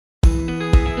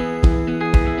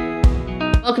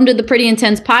Welcome to the Pretty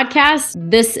Intense podcast.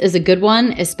 This is a good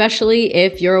one, especially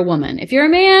if you're a woman. If you're a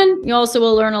man, you also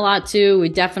will learn a lot too. We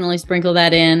definitely sprinkle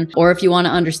that in. Or if you want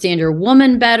to understand your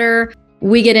woman better,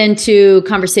 we get into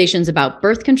conversations about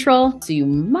birth control. So you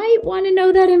might want to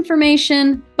know that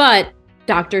information. But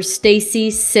Dr. Stacy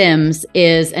Sims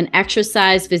is an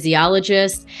exercise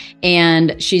physiologist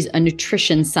and she's a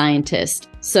nutrition scientist.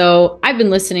 So I've been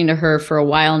listening to her for a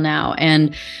while now,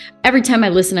 and every time I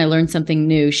listen, I learn something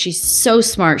new. She's so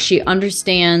smart. She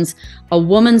understands a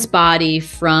woman's body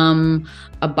from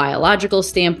a biological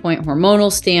standpoint,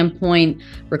 hormonal standpoint,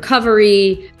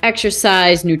 recovery,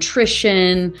 exercise,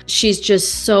 nutrition. She's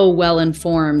just so well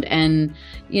informed. And,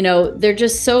 you know, they're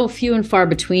just so few and far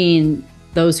between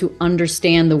those who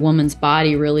understand the woman's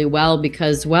body really well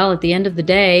because, well, at the end of the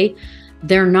day,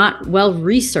 they're not well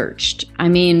researched. I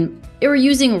mean, they were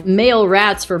using male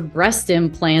rats for breast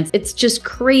implants. It's just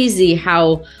crazy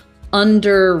how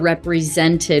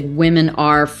underrepresented women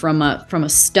are from a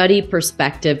study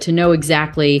perspective to know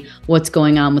exactly what's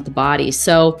going on with the body.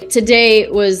 So today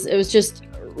it was just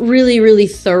really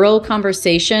thorough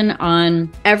conversation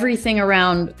on everything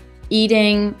around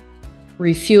eating,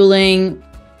 refueling,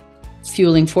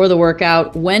 fueling for the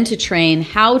workout, when to train,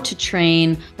 how to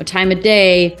train, what time of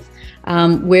day,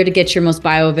 where to get your most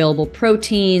bioavailable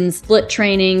proteins, split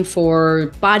training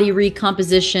for body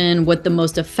recomposition, what the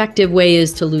most effective way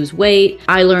is to lose weight.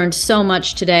 I learned so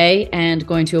much today and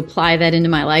going to apply that into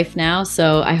my life now.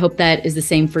 So I hope that is the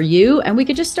same for you. And we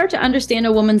could just start to understand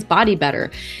a woman's body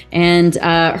better. And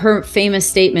her famous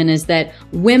statement is that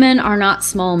women are not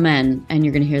small men. And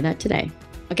you're going to hear that today.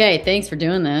 Okay, thanks for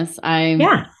doing this. I'm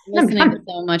listening to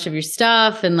so much of your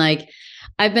stuff, and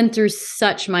I've been through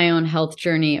such my own health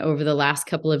journey over the last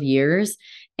couple of years.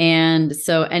 And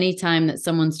so anytime that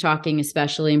someone's talking,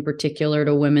 especially in particular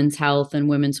to women's health and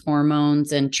women's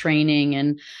hormones and training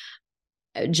and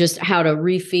just how to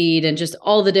refeed and just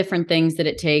all the different things that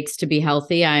it takes to be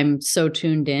healthy, I'm so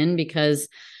tuned in because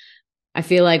I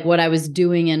feel like what I was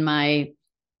doing in my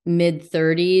mid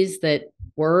 30s that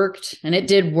worked, and it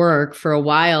did work for a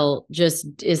while, just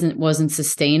wasn't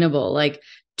sustainable. Like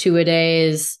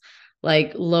 2-a-days,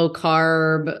 like low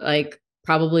carb,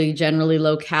 probably generally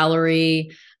low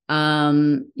calorie,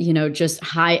 just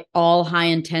all high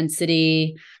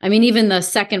intensity. I mean, even the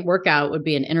second workout would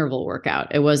be an interval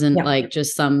workout. It wasn't like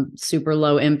just some super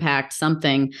low impact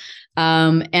something.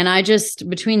 And I just,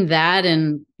 between that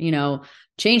and,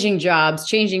 changing jobs,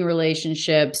 changing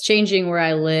relationships, changing where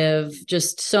I live,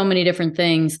 just so many different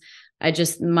things.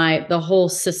 The whole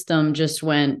system just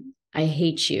went, I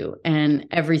hate you. And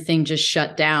everything just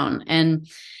shut down. And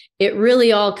it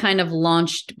really all kind of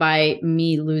launched by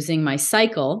me losing my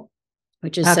cycle,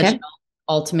 which is such an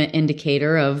ultimate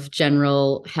indicator of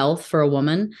general health for a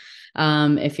woman.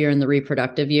 If you're in the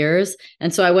reproductive years.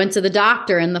 And so I went to the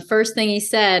doctor, and the first thing he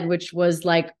said, which was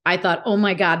I thought, oh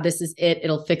my God, this is it.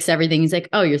 It'll fix everything. He's like,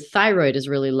 oh, your thyroid is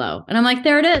really low. And I'm like,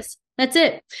 there it is. That's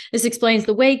it. This explains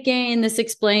the weight gain. This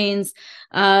explains,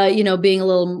 being a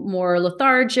little more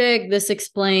lethargic. This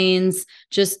explains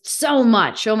just so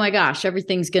much. Oh my gosh,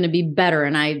 everything's going to be better.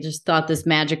 And I just thought this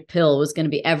magic pill was going to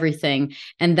be everything.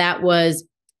 And that was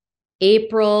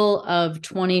April of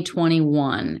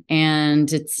 2021,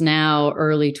 and it's now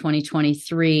early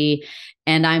 2023.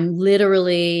 And I'm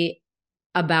literally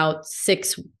about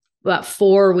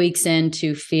 4 weeks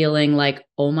into feeling like,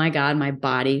 oh my God, my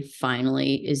body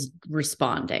finally is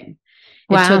responding.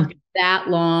 Wow. It took that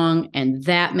long and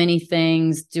that many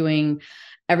things, doing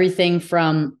everything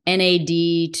from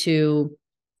NAD to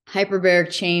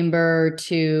hyperbaric chamber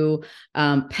to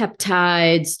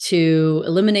peptides to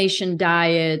elimination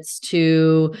diets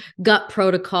to gut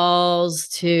protocols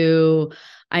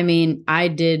I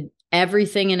did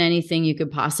everything and anything you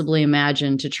could possibly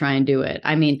imagine to try and do it.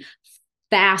 I mean,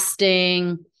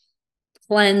 fasting,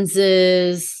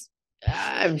 cleanses,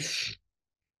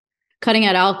 cutting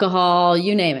out alcohol,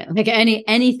 you name it,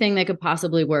 anything that could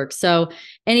possibly work. So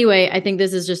anyway, I think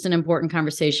this is just an important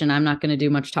conversation. I'm not going to do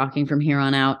much talking from here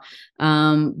on out.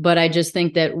 But I just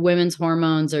think that women's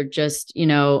hormones are just,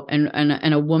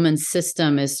 and a woman's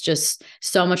system is just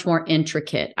so much more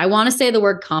intricate. I want to say the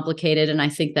word complicated, and I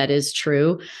think that is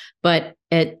true, but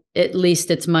at least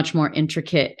it's much more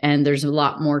intricate and there's a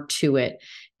lot more to it.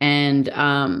 And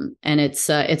it's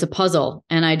a puzzle.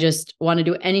 And I just want to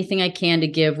do anything I can to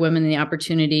give women the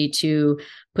opportunity to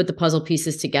put the puzzle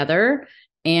pieces together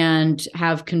and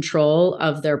have control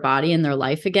of their body and their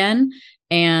life again.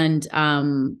 And,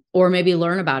 or maybe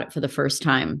learn about it for the first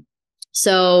time.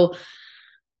 So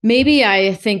maybe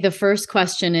I think the first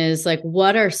question is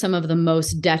what are some of the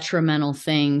most detrimental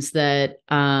things that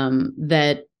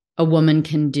a woman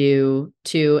can do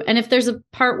to, and if there's a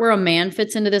part where a man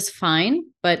fits into this, fine,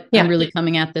 but I'm really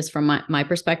coming at this from my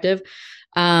perspective.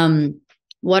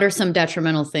 What are some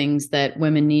detrimental things that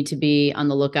women need to be on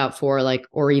the lookout for, like,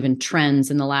 or even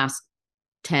trends in the last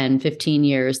 10, 15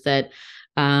 years that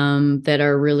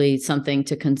are really something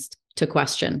to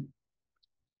question?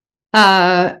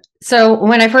 So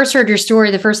when I first heard your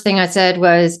story, the first thing I said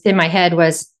was in my head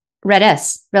was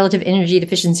RED-S, relative energy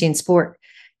deficiency in sport,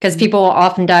 because people are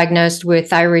often diagnosed with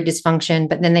thyroid dysfunction,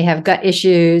 but then they have gut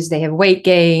issues, they have weight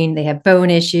gain, they have bone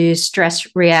issues, stress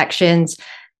reactions,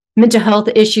 mental health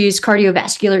issues,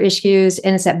 cardiovascular issues,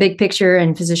 and it's that big picture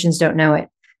and physicians don't know it.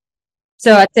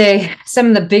 So I'd say some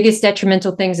of the biggest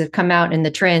detrimental things that have come out in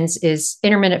the trends is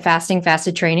intermittent fasting,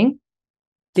 fasted training,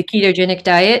 the ketogenic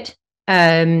diet,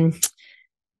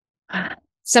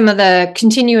 some of the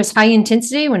continuous high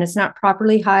intensity when it's not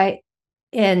properly high,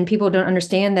 and people don't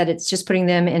understand that it's just putting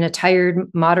them in a tired,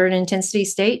 moderate intensity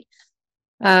state.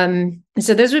 So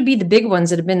those would be the big ones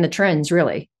that have been the trends,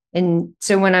 really. And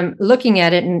so when I'm looking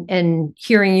at it and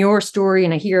hearing your story,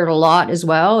 and I hear it a lot as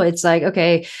well, it's like,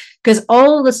 okay, because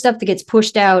all the stuff that gets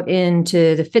pushed out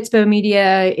into the Fitspo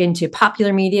media, into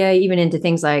popular media, even into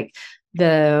things like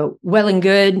the Well and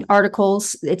Good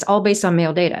articles, it's all based on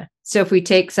male data. So if we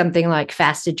take something like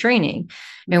fasted training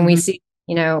and we see,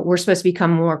 we're supposed to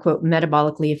become more, quote,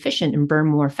 metabolically efficient and burn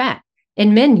more fat.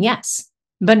 In men, yes.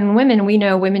 But in women, we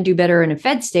know women do better in a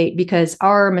fed state because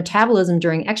our metabolism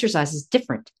during exercise is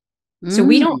different. So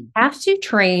we don't have to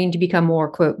train to become more,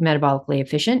 quote, metabolically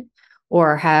efficient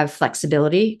or have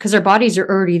flexibility because our bodies are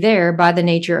already there by the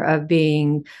nature of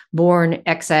being born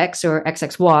XX or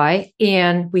XXY,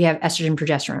 and we have estrogen,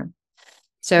 progesterone.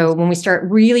 So when we start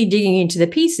really digging into the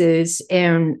pieces,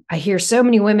 and I hear so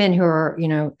many women who are,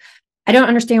 I don't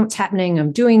understand what's happening.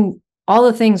 I'm doing all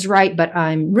the things right, but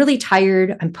I'm really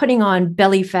tired. I'm putting on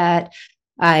belly fat.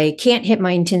 I can't hit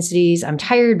my intensities. I'm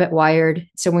tired, but wired.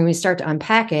 So when we start to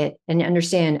unpack it and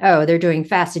understand, oh, they're doing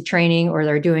fasted training or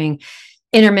they're doing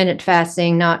intermittent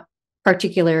fasting, not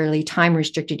particularly time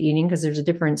restricted eating, because there's a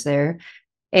difference there.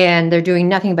 And they're doing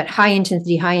nothing but high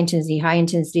intensity,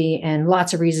 and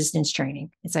lots of resistance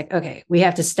training. It's like, okay, we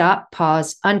have to stop,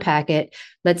 pause, unpack it.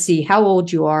 Let's see how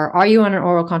old you are. Are you on an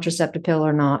oral contraceptive pill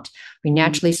or not? Are we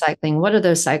naturally cycling? What are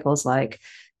those cycles like?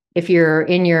 If you're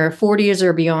in your 40s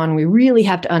or beyond, we really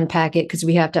have to unpack it because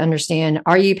we have to understand,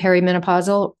 are you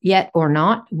perimenopausal yet or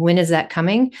not? When is that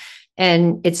coming?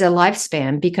 And it's a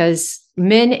lifespan because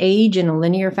men age in a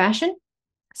linear fashion.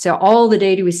 So all the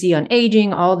data we see on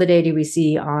aging, all the data we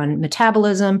see on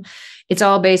metabolism, it's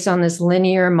all based on this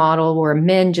linear model where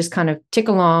men just kind of tick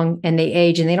along and they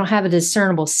age and they don't have a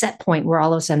discernible set point where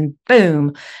all of a sudden,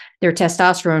 boom, their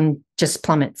testosterone just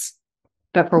plummets.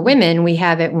 But for women, we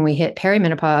have it when we hit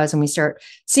perimenopause and we start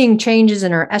seeing changes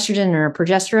in our estrogen and our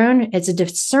progesterone. It's a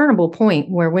discernible point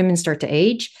where women start to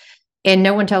age and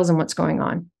no one tells them what's going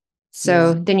on.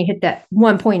 So then you hit that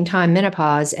one point in time,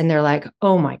 menopause, and they're like,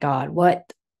 oh my God,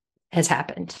 what has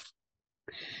happened?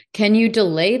 Can you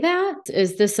delay that?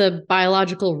 Is this a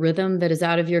biological rhythm that is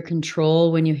out of your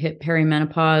control when you hit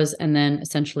perimenopause and then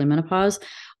essentially menopause?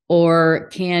 Or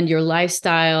can your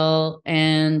lifestyle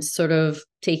and sort of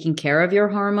taking care of your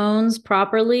hormones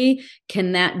properly,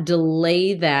 can that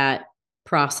delay that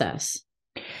process?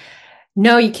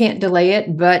 No, you can't delay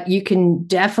it, but you can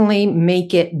definitely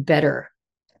make it better.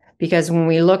 Because when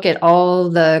we look at all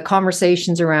the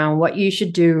conversations around what you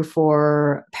should do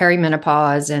for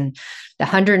perimenopause and the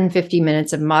 150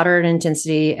 minutes of moderate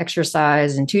intensity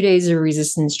exercise and 2 days of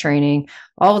resistance training,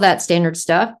 all of that standard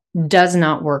stuff does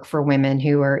not work for women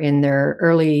who are in their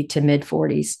early to mid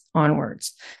 40s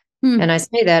onwards. And I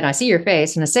say that, I see your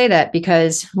face, and I say that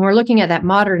because when we're looking at that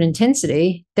moderate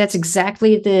intensity, that's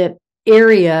exactly the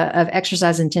area of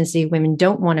exercise intensity women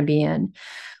don't want to be in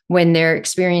when they're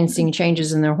experiencing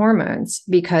changes in their hormones.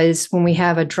 Because when we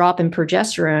have a drop in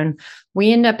progesterone,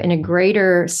 we end up in a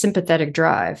greater sympathetic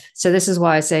drive. So this is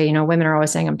why I say, women are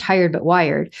always saying, I'm tired but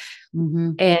wired.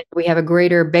 And we have a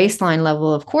greater baseline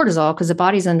level of cortisol because the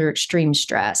body's under extreme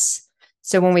stress.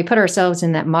 So when we put ourselves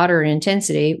in that moderate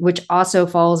intensity, which also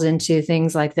falls into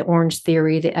things like the Orange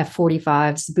Theory, the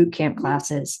F45s, the boot camp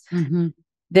classes,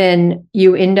 then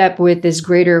you end up with this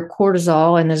greater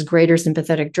cortisol and this greater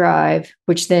sympathetic drive,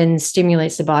 which then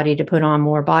stimulates the body to put on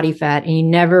more body fat. And you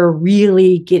never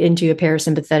really get into a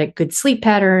parasympathetic good sleep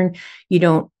pattern. You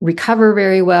don't recover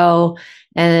very well.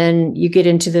 And you get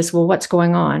into this, well, what's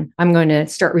going on? I'm going to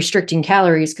start restricting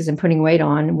calories because I'm putting weight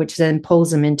on, which then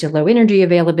pulls them into low energy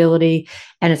availability.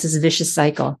 And it's this vicious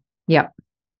cycle. Yep.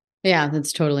 Yeah,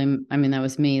 that's totally, that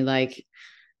was me. Like,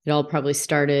 it all probably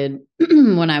started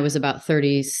when I was about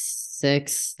 36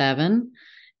 6, 7,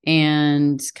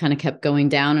 and kind of kept going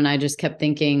down. And I just kept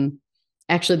thinking,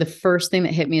 actually, the first thing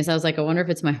that hit me is I was like, I wonder if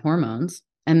it's my hormones.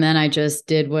 And then I just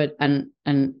did what an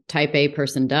type A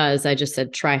person does. I just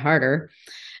said, try harder.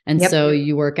 And so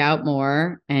you work out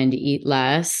more and eat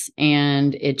less,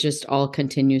 and it just all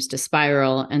continues to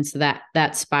spiral. And so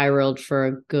that spiraled for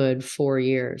a good 4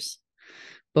 years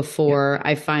before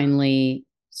I finally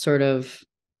sort of,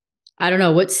 I don't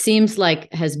know, what seems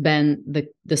like has been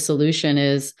the solution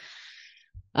is,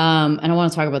 and I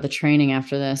want to talk about the training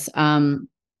after this,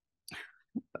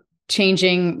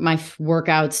 changing my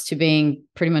workouts to being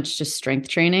pretty much just strength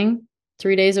training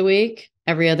 3 days a week,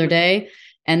 every other day.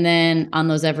 And then on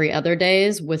those every other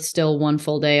days with still one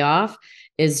full day off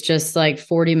is just like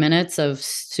 40 minutes of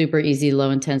super easy, low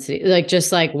intensity, like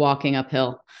just like walking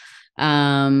uphill.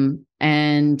 And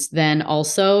then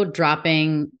also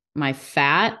dropping my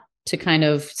fat to kind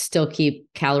of still keep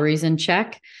calories in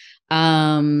check.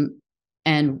 And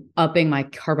upping my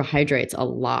carbohydrates a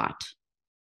lot.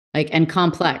 Like, and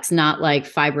complex, not like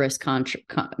fibrous,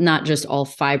 not just all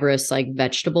fibrous, like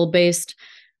vegetable based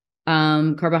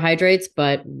carbohydrates,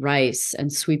 but rice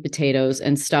and sweet potatoes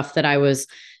and stuff that I was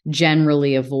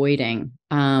generally avoiding.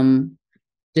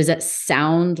 Does that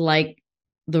sound like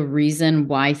the reason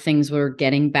why things were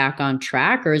getting back on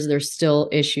track, or is there still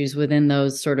issues within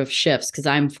those sort of shifts? Because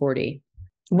I'm 40.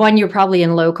 One, you're probably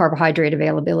in low carbohydrate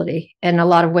availability. And a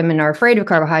lot of women are afraid of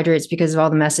carbohydrates because of all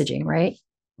the messaging, right?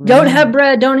 Don't have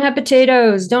bread, don't have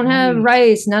potatoes, don't have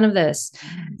rice, none of this.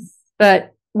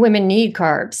 But women need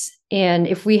carbs. And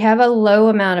if we have a low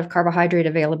amount of carbohydrate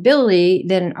availability,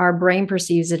 then our brain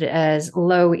perceives it as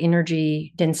low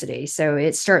energy density. So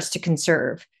it starts to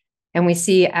conserve. And we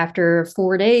see after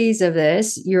 4 days of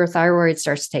this, your thyroid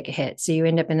starts to take a hit. So you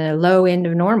end up in a low end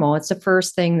of normal. It's the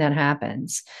first thing that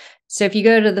happens. So if you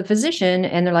go to the physician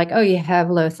and they're like, oh, you have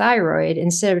low thyroid,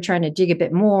 instead of trying to dig a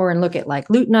bit more and look at like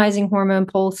luteinizing hormone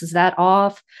pulse, is that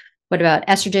off? What about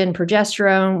estrogen,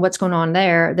 progesterone? What's going on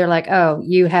there? They're like, oh,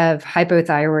 you have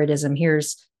hypothyroidism.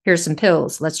 Here's some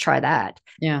pills. Let's try that.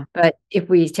 Yeah. But if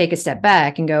we take a step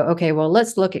back and go, okay, well,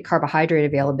 let's look at carbohydrate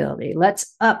availability.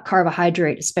 Let's up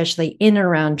carbohydrate, especially in and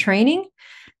around training.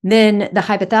 Then the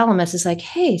hypothalamus is like,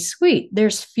 hey, sweet,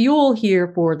 there's fuel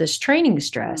here for this training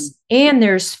stress. And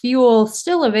there's fuel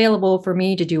still available for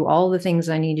me to do all the things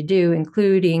I need to do,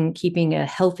 including keeping a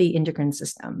healthy endocrine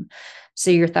system,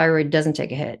 so your thyroid doesn't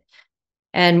take a hit.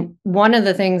 And one of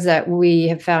the things that we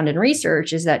have found in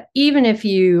research is that even if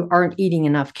you aren't eating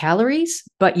enough calories,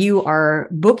 but you are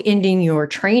bookending your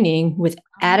training with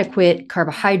adequate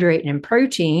carbohydrate and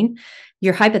protein,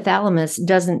 your hypothalamus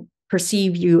doesn't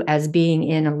perceive you as being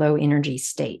in a low energy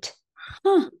state.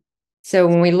 So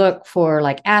when we look for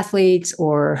like athletes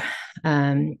or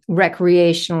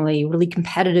recreationally really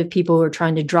competitive people who are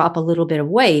trying to drop a little bit of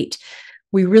weight,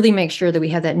 we really make sure that we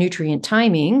have that nutrient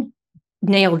timing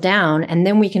nailed down, and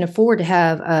then we can afford to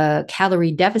have a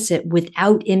calorie deficit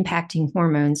without impacting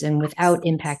hormones and without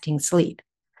impacting sleep.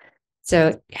 So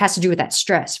it has to do with that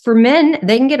stress. For men,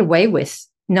 they can get away with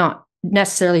not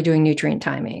necessarily doing nutrient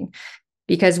timing,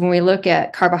 because when we look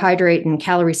at carbohydrate and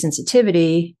calorie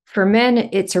sensitivity, for men,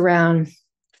 it's around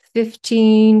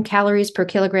 15 calories per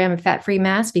kilogram of fat-free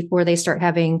mass before they start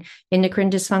having endocrine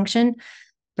dysfunction.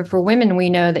 But for women, we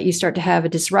know that you start to have a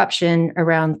disruption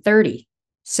around 30.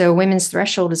 So women's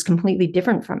threshold is completely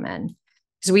different from men,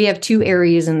 because we have 2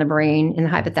 areas in the brain in the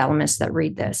hypothalamus that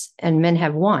read this, and men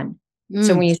have 1.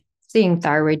 So when you're seeing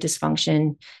thyroid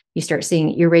dysfunction, you start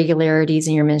seeing irregularities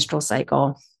in your menstrual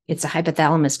cycle. It's a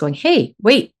hypothalamus going, hey,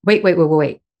 wait.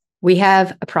 We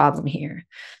have a problem here.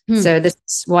 So this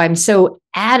is why I'm so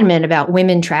adamant about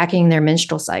women tracking their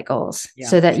menstrual cycles,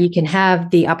 so that you can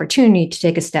have the opportunity to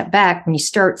take a step back when you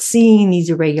start seeing these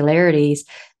irregularities,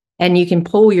 and you can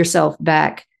pull yourself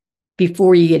back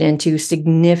before you get into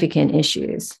significant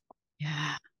issues.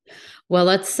 Yeah. Well,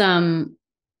 let's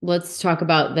talk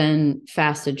about then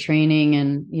fasted training.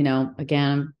 And, again,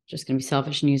 I'm just going to be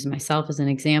selfish and use myself as an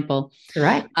example.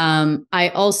 Right.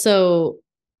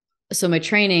 So my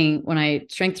training, when I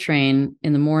strength train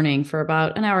in the morning for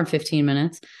about an hour and 15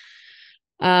 minutes,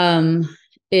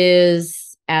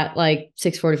 is at like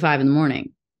 6:45 in the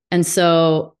morning. And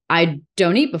so I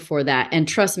don't eat before that. And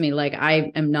trust me, like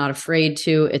I am not afraid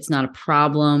to, it's not a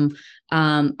problem.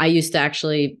 I used to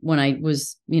actually, when I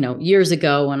was, years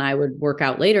ago, when I would work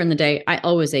out later in the day, I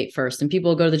always ate first, and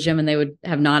people would go to the gym and they would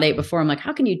have not ate before. I'm like,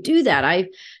 how can you do that? I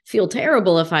feel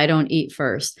terrible if I don't eat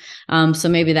first. So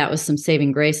maybe that was some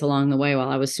saving grace along the way while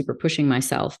I was super pushing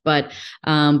myself, but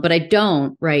I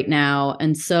don't right now.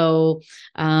 And so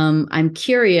I'm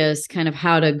curious kind of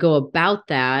how to go about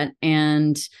that.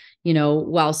 And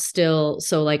while still,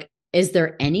 so like, is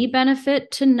there any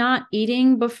benefit to not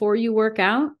eating before you work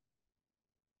out?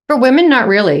 For women, not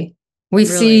really. We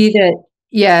Really? see that,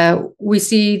 yeah, we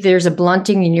see there's a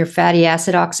blunting in your fatty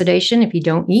acid oxidation if you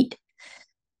don't eat.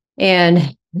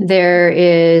 And there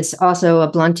is also a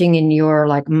blunting in your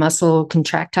like muscle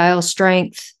contractile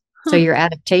strength. So your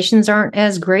adaptations aren't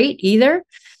as great either.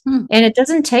 And it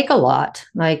doesn't take a lot.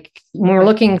 Like when we're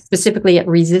looking specifically at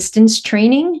resistance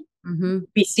training,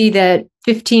 we see that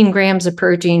 15 grams of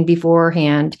protein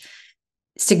beforehand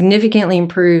significantly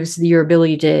improves your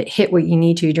ability to hit what you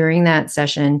need to during that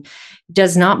session,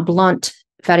 does not blunt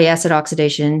fatty acid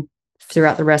oxidation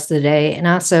throughout the rest of the day, and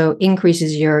also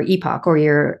increases your EPOC, or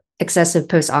your excessive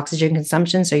post-oxygen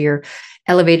consumption, so your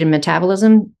elevated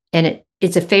metabolism. And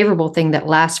it's a favorable thing that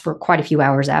lasts for quite a few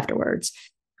hours afterwards.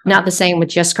 Not the same with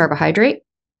just carbohydrate.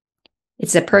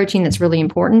 It's a protein that's really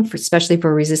important, especially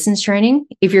for resistance training.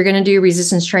 If you're going to do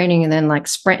resistance training and then like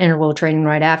sprint interval training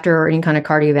right after, or any kind of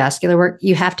cardiovascular work,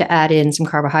 you have to add in some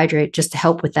carbohydrate just to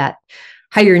help with that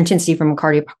higher intensity from a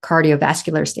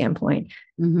cardiovascular standpoint.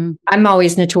 I'm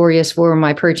always notorious for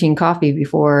my protein coffee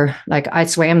before, like I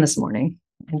swam this morning,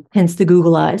 and hence the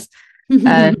Google eyes.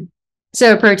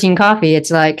 So protein coffee, it's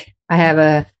like I have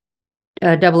a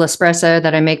double espresso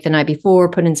that I make the night before,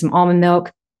 put in some almond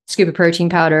milk, scoop of protein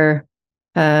powder,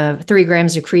 3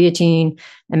 grams of creatine,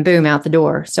 and boom, out the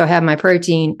door. So I have my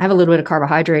protein, I have a little bit of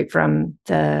carbohydrate from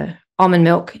the almond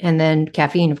milk, and then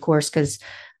caffeine, of course, because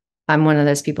I'm one of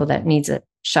those people that needs a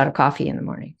shot of coffee in the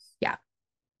morning. Yeah.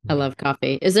 I love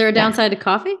coffee. Is there a downside to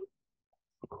coffee?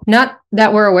 Not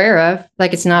that we're aware of.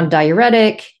 Like, it's not a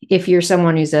diuretic. If you're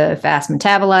someone who's a fast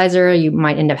metabolizer, you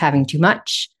might end up having too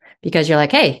much because you're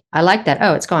like, hey, I like that.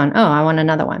 Oh, it's gone. Oh, I want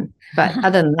another one. But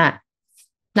other than that,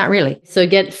 not really. So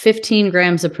get 15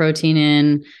 grams of protein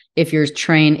in if you're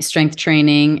strength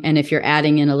training. And if you're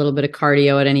adding in a little bit of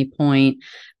cardio at any point,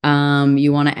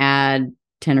 you want to add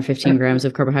 10 or 15 grams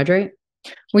of carbohydrate?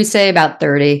 We say about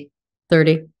 30.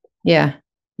 30? Yeah.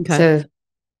 Okay. So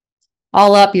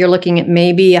all up, you're looking at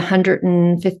maybe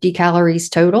 150 calories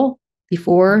total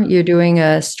before you're doing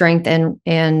a strength and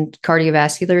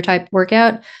cardiovascular type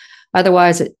workout.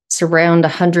 Otherwise, it's around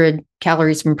 100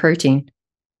 calories from protein.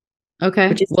 Okay.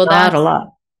 Which is not a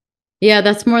lot. Yeah,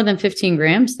 that's more than 15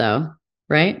 grams though,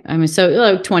 right? I mean, so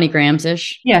like 20 grams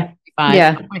ish. Yeah. 25,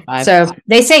 yeah. 25. So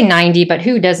they say 90, but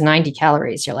who does 90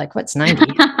 calories? You're like, what's 90?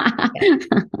 Yeah.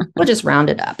 We'll just round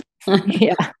it up.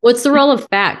 Yeah. What's the role of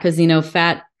fat? Because,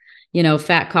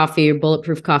 fat coffee or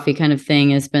bulletproof coffee kind of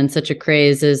thing has been such a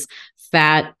craze. Is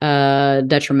fat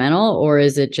detrimental, or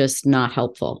is it just not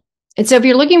helpful? And so if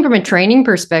you're looking from a training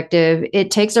perspective,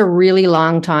 it takes a really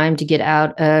long time to get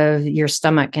out of your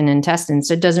stomach and intestines.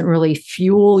 So it doesn't really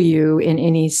fuel you in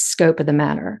any scope of the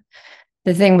matter.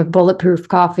 The thing with bulletproof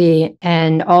coffee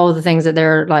and all the things that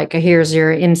they're like, here's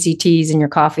your MCTs in your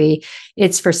coffee,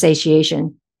 it's for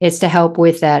satiation. It's to help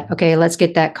with that. Okay, let's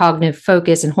get that cognitive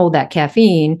focus and hold that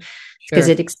caffeine, because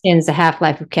it extends the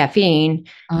half-life of caffeine.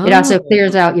 Oh. It also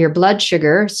clears out your blood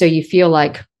sugar, so you feel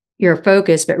like you're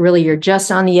focused, but really you're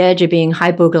just on the edge of being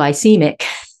hypoglycemic.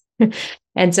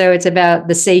 And so it's about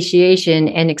the satiation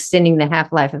and extending the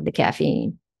half-life of the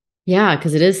caffeine. Yeah,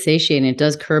 because it is satiating. It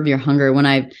does curb your hunger.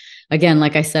 Again,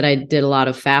 like I said, I did a lot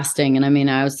of fasting, and I mean,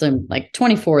 I was like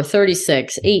 24,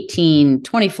 36, 18,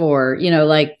 24,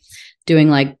 like doing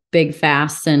like big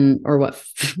fasts or what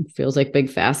feels like big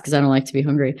fasts, because I don't like to be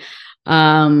hungry.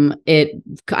 Coffee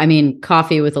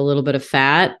with a little bit of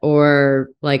fat, or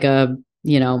like a,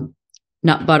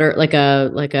 nut butter, like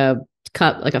a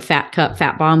cup, like a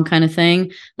fat bomb kind of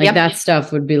thing. Like that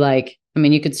stuff would be like,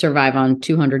 you could survive on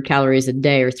 200 calories a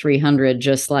day or 300,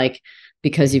 just like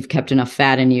because you've kept enough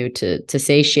fat in you to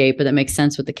satiate. But that makes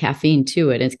sense with the caffeine too.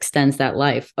 It extends that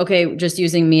life. Okay. Just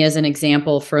using me as an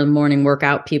example for morning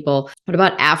workout people. What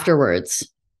about afterwards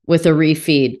with a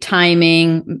refeed?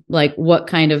 Timing, like what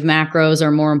kind of macros are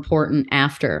more important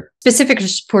after? Specific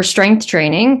for strength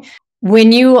training,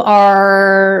 when you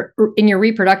are in your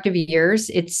reproductive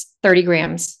years, it's 30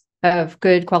 grams of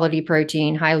good quality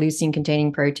protein, high leucine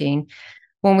containing protein.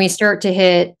 When we start to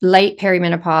hit late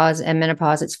perimenopause and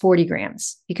menopause, it's 40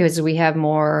 grams, because we have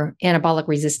more anabolic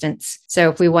resistance. So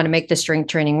if we want to make the strength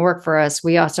training work for us,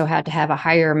 we also had to have a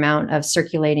higher amount of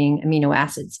circulating amino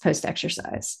acids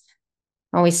post-exercise.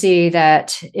 And we see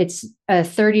that it's a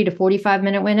 30 to 45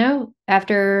 minute window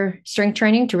after strength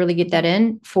training to really get that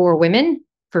in for women.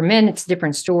 For men, it's a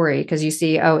different story, because you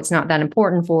see, it's not that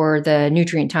important for the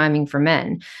nutrient timing for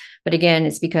men. But again,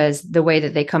 it's because the way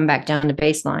that they come back down to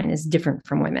baseline is different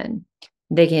from women.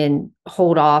 They can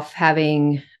hold off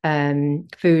having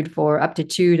food for up to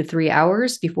 2 to 3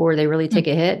 hours before they really take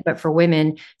a hit. But for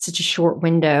women, such a short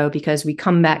window because we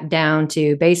come back down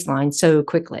to baseline so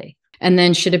quickly. And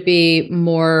then should it be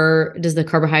more, does the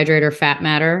carbohydrate or fat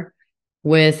matter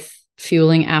with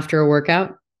fueling after a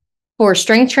workout? For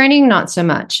strength training, not so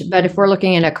much. But if we're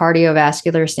looking at a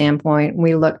cardiovascular standpoint,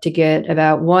 we look to get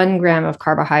about 1 gram of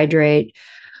carbohydrate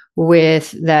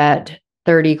with that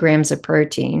 30 grams of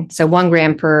protein. So 1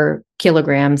 gram per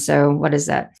kilogram. So what is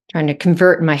that? Trying to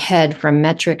convert in my head from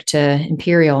metric to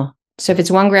imperial. So if it's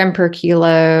 1 gram per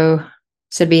kilo,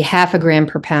 so it'd be 0.5 gram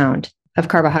per pound of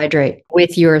carbohydrate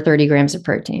with your 30 grams of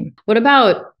protein. What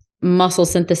about muscle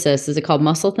synthesis? Is it called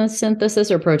muscle synthesis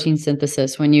or protein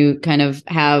synthesis? When you kind of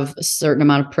have a certain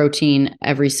amount of protein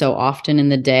every so often in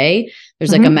the day,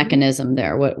 there's like a mechanism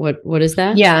there. What is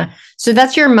that? Yeah. So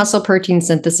that's your muscle protein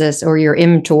synthesis, or your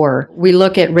mTOR. We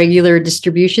look at regular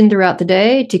distribution throughout the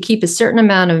day to keep a certain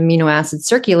amount of amino acids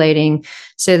circulating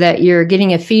so that you're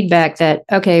getting a feedback that,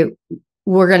 okay,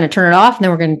 we're going to turn it off and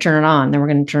then we're going to turn it on. Then we're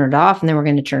going to turn it off and then we're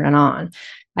going to turn it on.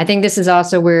 I think this is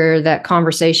also where that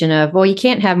conversation of, well, you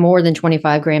can't have more than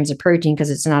 25 grams of protein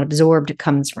because it's not absorbed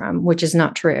comes from, which is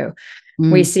not true.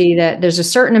 We see that there's a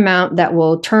certain amount that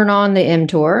will turn on the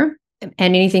mTOR, and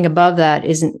anything above that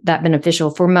isn't that beneficial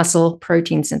for muscle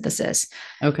protein synthesis.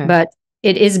 Okay. But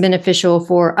it is beneficial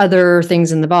for other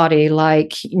things in the body,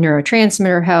 like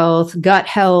neurotransmitter health, gut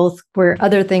health, where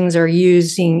other things are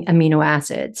using amino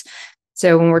acids.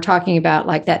 So when we're talking about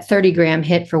like that 30 gram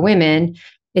hit for women,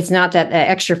 it's not that the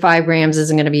extra 5 grams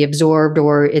isn't going to be absorbed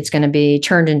or it's going to be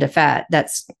turned into fat.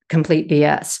 That's complete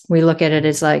BS. We look at it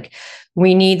as like,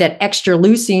 we need that extra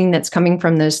leucine that's coming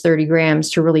from those 30 grams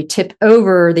to really tip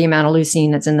over the amount of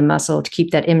leucine that's in the muscle to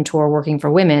keep that mTOR working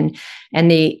for women. And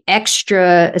the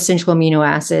extra essential amino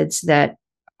acids that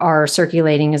are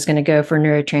circulating is going to go for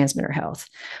neurotransmitter health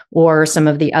or some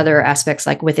of the other aspects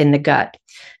like within the gut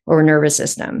or nervous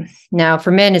system. Now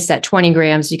for men, it's that 20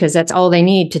 grams because that's all they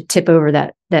need to tip over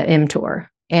that mTOR.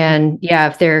 And yeah,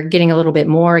 if they're getting a little bit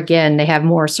more, again, they have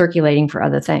more circulating for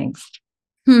other things.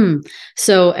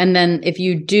 So, and then if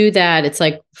you do that, it's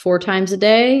like 4 times a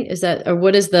day. Is that, or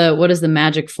what is the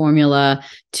magic formula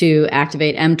to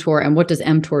activate mTOR, and what does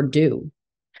mTOR do?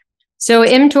 So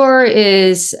mTOR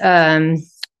is,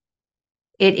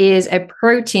 it is a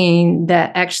protein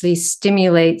that actually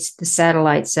stimulates the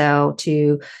satellite cell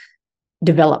to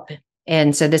develop.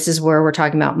 And so this is where we're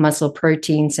talking about muscle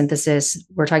protein synthesis.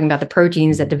 We're talking about the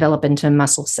proteins that develop into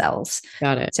muscle cells.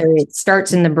 Got it. So it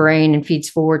starts in the brain and feeds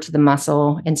forward to the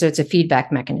muscle. And so it's a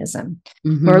feedback mechanism.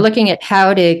 We're looking at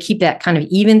how to keep that kind of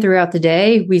even throughout the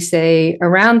day. We say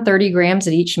around 30 grams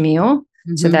at each meal.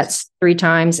 So that's 3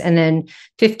 times, and then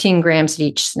 15 grams at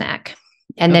each snack.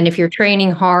 And then if you're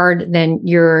training hard, then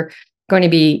you're going to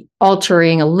be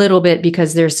altering a little bit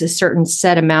because there's a certain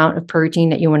set amount of protein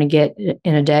that you want to get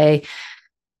in a day.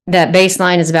 That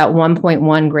baseline is about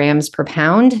 1.1 grams per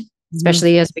pound,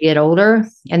 especially as we get older.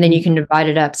 And then you can divide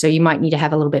it up. So you might need to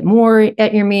have a little bit more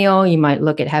at your meal. You might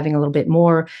look at having a little bit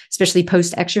more, especially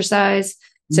post-exercise.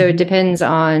 So it depends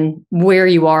on where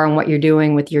you are and what you're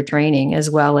doing with your training, as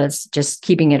well as just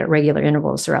keeping it at regular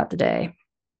intervals throughout the day.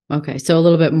 Okay. So a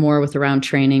little bit more with around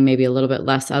training, maybe a little bit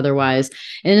less otherwise.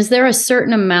 And is there a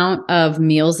certain amount of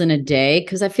meals in a day?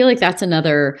 Because I feel like it's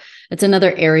another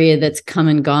area that's come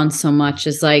and gone so much,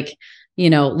 is like,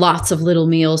 lots of little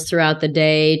meals throughout the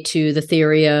day, to the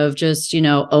theory of just,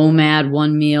 OMAD,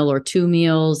 1 meal or 2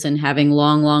 meals, and having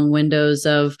long windows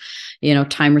of,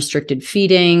 time restricted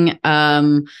feeding.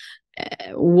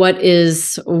 What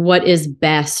is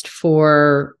best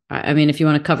for, I mean, if you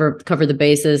want to cover the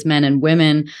bases, men and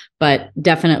women, but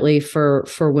definitely for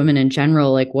women in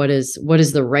general, like what is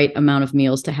the right amount of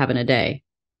meals to have in a day?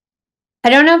 I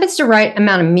don't know if it's the right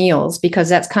amount of meals because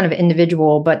that's kind of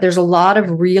individual, but there's a lot of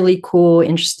really cool,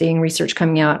 interesting research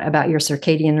coming out about your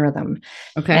circadian rhythm.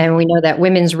 Okay. And we know that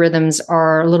women's rhythms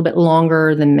are a little bit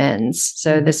longer than men's.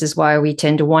 So this is why we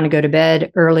tend to want to go to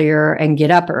bed earlier and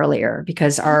get up earlier,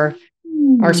 because our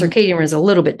circadian rhythm is a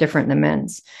little bit different than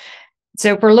men's.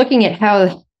 So if we're looking at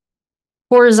how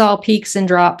cortisol peaks and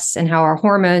drops and how our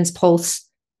hormones pulse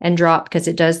and drop, because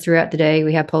it does throughout the day,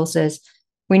 we have pulses.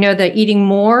 We know that eating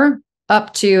more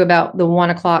up to about the 1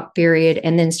 o'clock period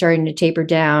and then starting to taper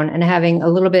down and having a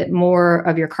little bit more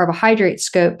of your carbohydrate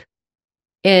scope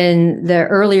in the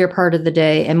earlier part of the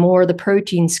day and more of the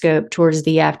protein scope towards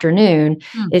the afternoon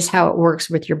is how it works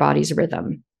with your body's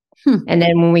rhythm. And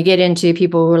then when we get into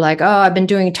people who are like, oh, I've been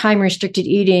doing time restricted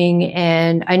eating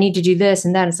and I need to do this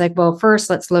and that, it's like, well, first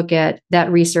let's look at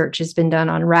that research has been done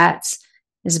on rats,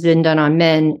 it's been done on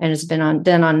men, and it's been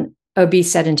done on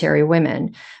obese sedentary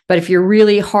women. But if you're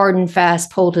really hard and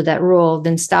fast pulled to that rule,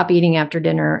 then stop eating after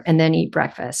dinner and then eat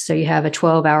breakfast. So you have a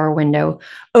 12-hour window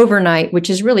overnight, which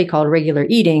is really called regular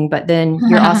eating, but then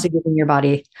you're also giving your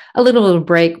body a little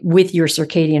break with your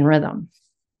circadian rhythm.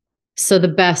 So the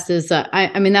best is,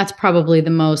 I mean, that's probably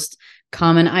the most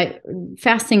common.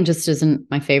 Fasting just isn't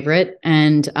my favorite,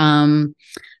 and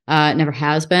it never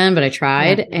has been, but I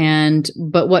tried. Yeah.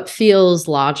 But what feels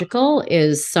logical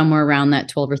is somewhere around that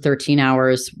 12 or 13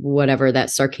 hours, whatever that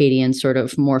circadian sort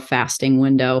of more fasting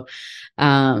window.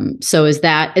 So is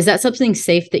that something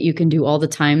safe that you can do all the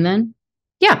time then?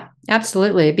 Yeah,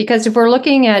 absolutely. Because if we're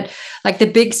looking at like the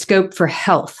big scope for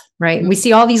health, right? Mm-hmm. We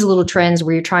see all these little trends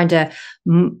where you're trying to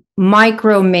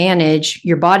micromanage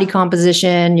your body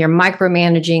composition, you're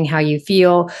micromanaging how you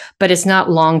feel, but it's not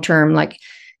long-term. Like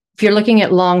if you're looking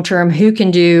at long-term, who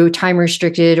can do time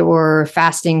restricted or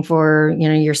fasting for,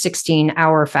 your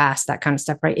 16-hour fast, that kind of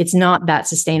stuff, right? It's not that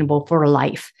sustainable for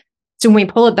life. So when we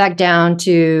pull it back down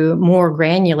to more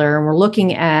granular and we're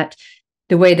looking at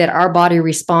the way that our body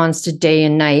responds to day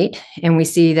and night, and we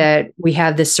see that we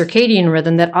have this circadian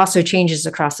rhythm that also changes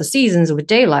across the seasons with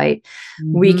daylight,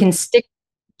 we can stick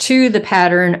to the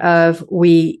pattern of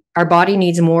our body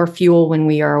needs more fuel when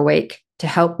we are awake to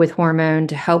help with hormone,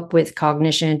 to help with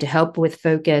cognition, to help with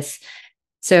focus.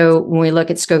 So when we look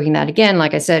at scoping that again,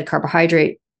 like I said,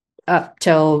 carbohydrate up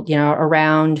till,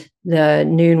 around the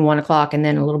noon, 1 o'clock, and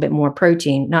then a little bit more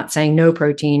protein, not saying no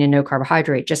protein and no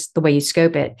carbohydrate, just the way you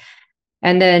scope it.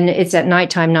 And then it's at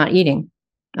nighttime, not eating,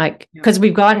 because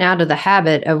we've gotten out of the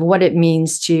habit of what it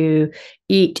means to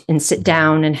eat and sit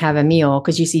down and have a meal.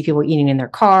 Because you see people eating in their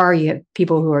car, you have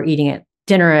people who are eating at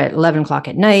dinner at 11 o'clock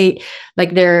at night.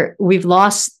 We've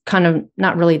lost kind of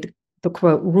not really the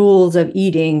quote rules of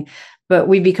eating, but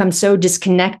we've become so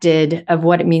disconnected of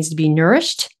what it means to be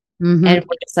nourished. Mm-hmm. And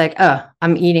we're just like, oh,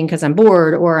 I'm eating because I'm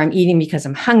bored, or I'm eating because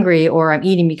I'm hungry, or I'm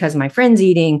eating because my friend's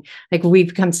eating. Like we've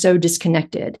become so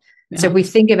disconnected. Yeah. So if we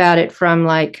think about it from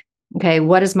like, okay,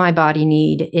 what does my body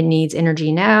need? It needs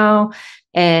energy now,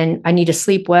 and I need to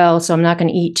sleep well. So I'm not going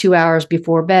to eat 2 hours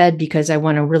before bed because I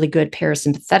want a really good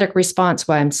parasympathetic response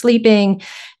while I'm sleeping.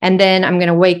 And then I'm going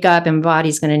to wake up and my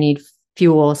body's going to need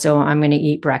fuel. So I'm going to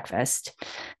eat breakfast.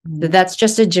 Mm-hmm. So that's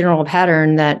just a general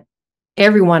pattern that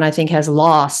everyone, I think, has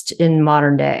lost in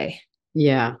modern day.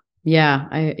 Yeah. Yeah.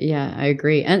 I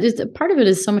agree. And part of it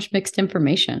is so much mixed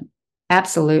information.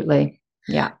 Absolutely.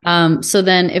 Yeah. So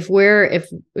then if you're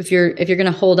going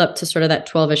to hold up to sort of that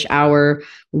 12-ish hour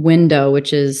window,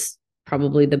 which is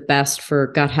probably the best for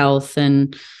gut health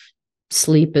and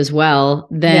sleep as well,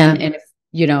 then, and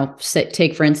if,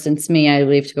 take for instance, me, I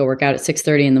leave to go work out at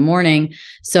 6:30 in the morning.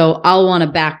 So I'll want to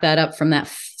back that up from that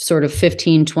sort of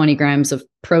 15, 20 grams of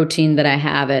protein that I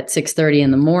have at 6:30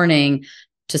 in the morning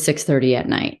to 6:30 at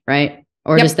night. Right.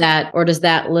 Or does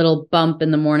that little bump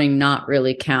in the morning not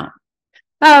really count?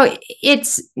 Oh,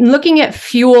 it's looking at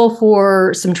fuel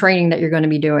for some training that you're going to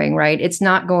be doing, right? It's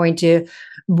not going to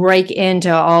break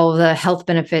into all the health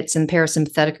benefits and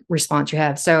parasympathetic response you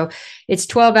have. So it's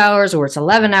 12 hours or it's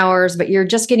 11 hours, but you're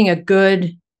just getting a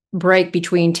good break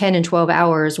between 10 and 12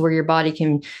 hours where your body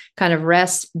can kind of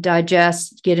rest,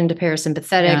 digest, get into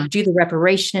parasympathetic, do the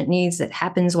reparation it needs that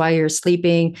happens while you're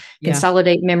sleeping,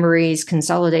 consolidate memories,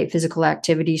 consolidate physical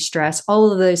activity, stress,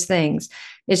 all of those things.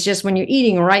 It's just when you're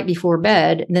eating right before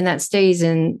bed, then that stays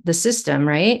in the system,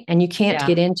 right? And you can't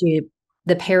get into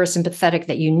the parasympathetic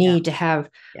that you need to have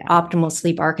optimal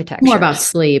sleep architecture. More about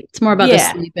sleep. It's more about the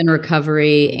sleep and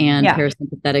recovery and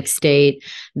parasympathetic state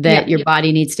that your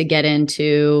body needs to get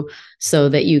into so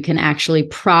that you can actually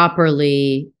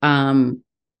properly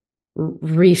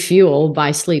refuel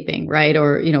by sleeping, right?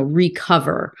 Or,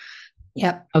 recover.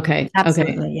 Yep. Okay.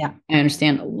 Absolutely. Okay. Yeah. I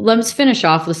understand. Let's finish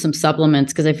off with some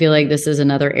supplements because I feel like this is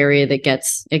another area that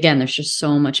gets, again, there's just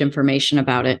so much information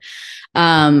about it.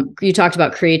 You talked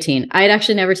about creatine. I had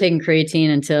actually never taken creatine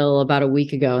until about a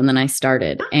week ago. And then I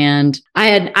started, and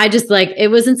I just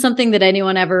it wasn't something that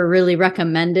anyone ever really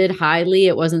recommended highly.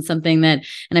 It wasn't something that,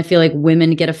 and I feel like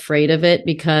women get afraid of it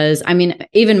because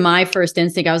even my first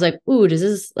instinct, I was like, ooh,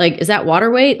 is that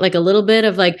water weight? Like a little bit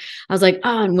of I was like,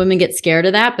 oh, and women get scared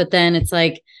of that. But then it's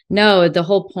like, no, the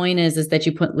whole point is that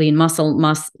you put lean muscle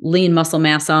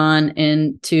mass on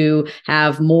and to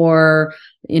have more,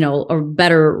 a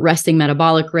better resting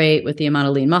metabolic rate with the amount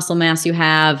of lean muscle mass you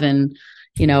have. And,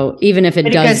 even if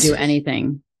it does do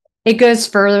anything. It goes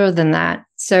further than that.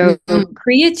 So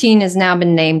creatine has now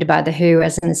been named by the WHO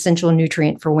as an essential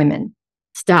nutrient for women.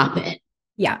 Stop it.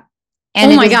 Yeah.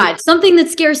 And oh my God. Something that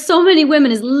scares so many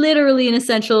women is literally an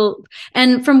essential.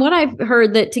 And from what I've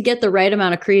heard, that to get the right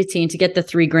amount of creatine, to get the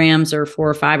 3 grams or 4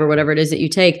 or 5 or whatever it is that you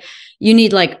take, you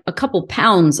need like a couple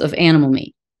pounds of animal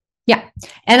meat. Yeah.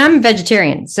 And I'm a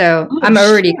vegetarian, so I'm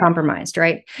already compromised,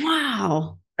 right?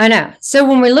 Wow. I know. So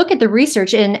when we look at the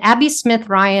research, and Abby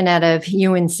Smith-Ryan out of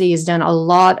UNC has done a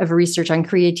lot of research on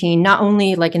creatine, not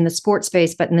only like in the sports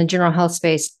space, but in the general health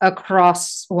space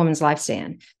across a woman's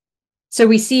lifespan. So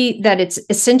we see that it's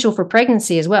essential for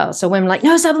pregnancy as well. So women are like,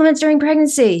 no supplements during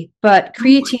pregnancy, but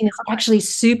creatine is actually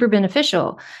super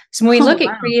beneficial. So when we look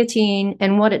at creatine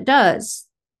and what it does,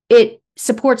 it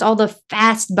supports all the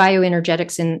fast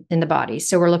bioenergetics in the body.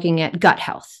 So we're looking at gut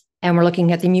health. And we're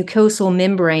looking at the mucosal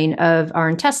membrane of our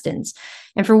intestines.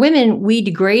 And for women, we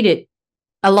degrade it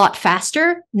a lot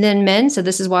faster than men. So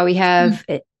this is why we have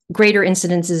greater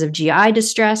incidences of GI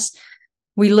distress.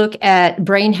 We look at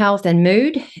brain health and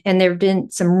mood. And there have been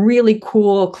some really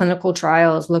cool clinical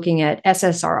trials looking at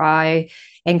SSRI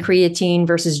and creatine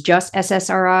versus just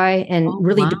SSRI and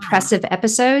really depressive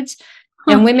episodes.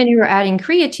 And women who are adding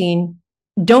creatine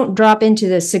don't drop into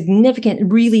the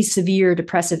significant, really severe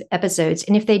depressive episodes.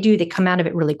 And if they do, they come out of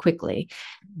it really quickly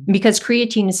because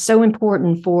creatine is so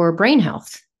important for brain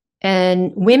health.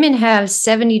 And women have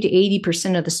 70 to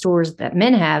 80% of the stores that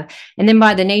men have. And then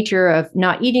by the nature of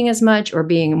not eating as much or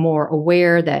being more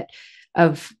aware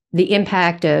of the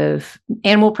impact of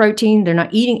animal protein, they're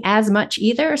not eating as much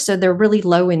either. So they're really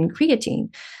low in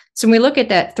creatine. So when we look at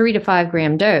that 3 to 5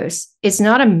 gram dose, it's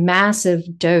not a massive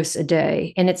dose a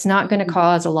day, and it's not going to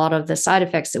cause a lot of the side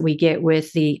effects that we get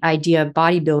with the idea of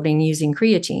bodybuilding using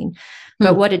creatine.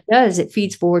 But what it does, it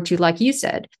feeds forward to, like you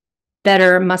said,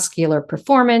 better muscular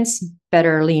performance,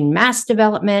 better lean mass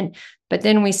development. But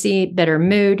then we see better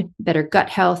mood, better gut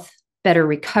health, better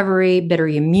recovery, better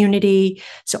immunity.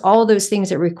 So all those things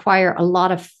that require a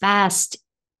lot of fast,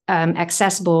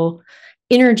 accessible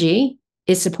energy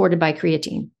is supported by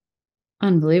creatine.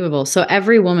 Unbelievable. So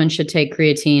every woman should take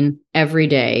creatine every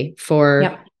day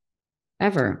for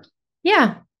ever.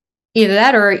 Yeah. Either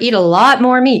that or eat a lot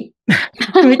more meat,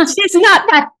 which is not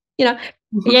that,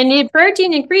 you need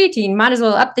protein and creatine, might as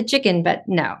well up the chicken, but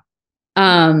no.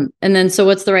 And then, so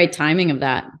what's the right timing of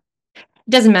that? It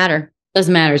doesn't matter.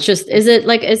 Doesn't matter. It's just,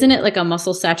 isn't it like a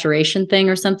muscle saturation thing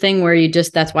or something where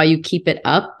that's why you keep it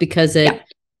up because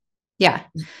Yeah.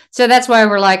 So that's why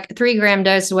we're like 3 gram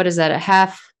dose. What is that? A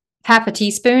half a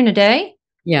teaspoon a day.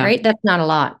 Yeah. Right. That's not a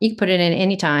lot. You can put it in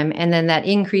anytime. And then that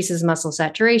increases muscle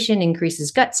saturation,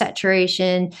 increases gut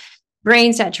saturation,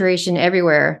 brain saturation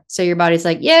everywhere. So your body's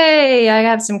like, yay, I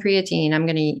have some creatine. I'm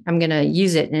going to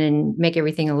use it and make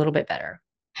everything a little bit better.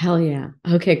 Hell yeah.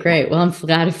 Okay, great. Well, I'm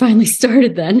glad I finally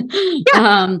started then.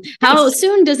 Yeah. How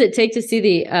soon does it take to see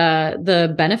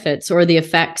the benefits or the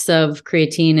effects of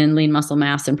creatine and lean muscle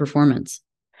mass and performance?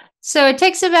 So it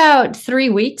takes about 3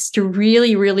 weeks to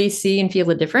really, really see and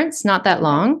feel a difference. Not that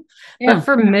long. Yeah. But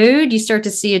for mood, you start to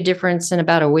see a difference in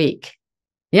about a week.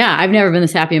 Yeah. I've never been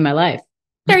this happy in my life.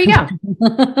 There you go.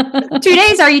 2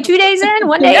 days. Are you 2 days in?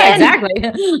 1 day in?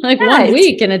 Exactly. Like 1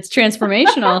 week and it's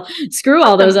transformational. Screw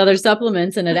all those other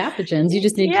supplements and adaptogens. You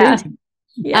just need creatine.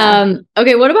 Yeah.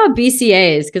 Okay. What about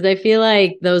BCAAs? Because I feel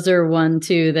like those are one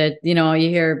too that, you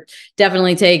hear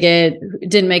definitely take it.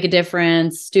 Didn't make a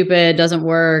difference. Stupid. Doesn't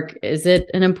work. Is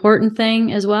it an important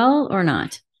thing as well or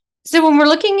not? So when we're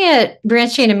looking at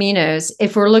branched chain aminos,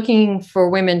 if we're looking for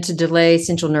women to delay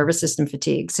central nervous system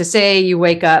fatigue, so say you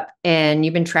wake up and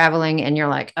you've been traveling and you're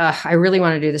like, I really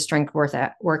want to do the strength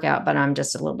workout, but I'm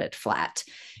just a little bit flat.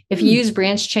 If you use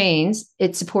branched chains,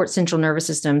 it supports central nervous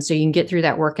system. So you can get through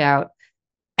that workout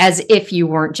as if you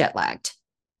weren't jet lagged.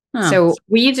 So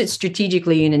we use it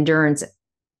strategically in endurance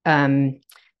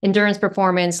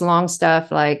performance, long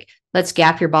stuff like let's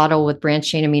gap your bottle with branched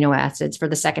chain amino acids for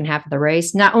the second half of the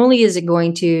race. Not only is it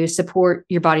going to support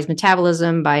your body's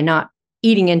metabolism by not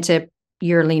eating into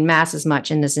your lean mass as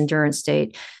much in this endurance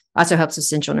state, also helps with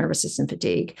central nervous system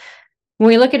fatigue. When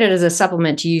we look at it as a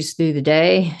supplement to use through the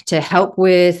day to help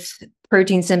with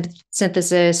protein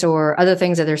synthesis or other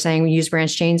things that they're saying we use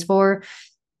branched chains for,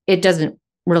 it doesn't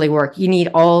really work. You need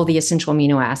all the essential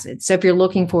amino acids. So if you're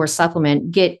looking for a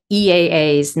supplement, get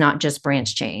EAAs, not just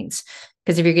branched chains.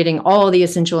 Because if you're getting all the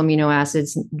essential amino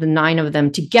acids, the 9 of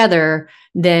them together,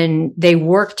 then they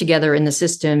work together in the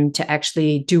system to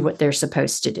actually do what they're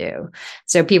supposed to do.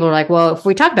 So people are like, well, if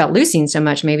we talk about leucine so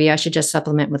much, maybe I should just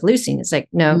supplement with leucine. It's like,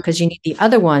 no, because you need the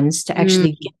other ones to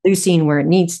actually get leucine where it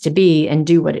needs to be and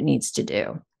do what it needs to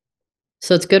do.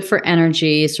 So it's good for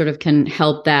energy, sort of can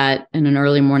help that in an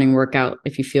early morning workout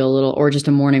if you feel a little, or just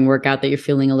a morning workout that you're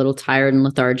feeling a little tired and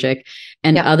lethargic.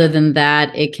 And other than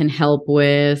that, it can help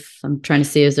with, I'm trying to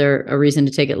see, is there a reason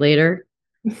to take it later?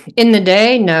 In the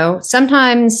day, no.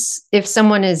 Sometimes if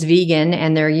someone is vegan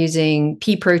and they're using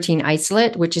pea protein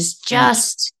isolate, which is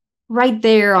just right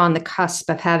there on the cusp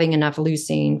of having enough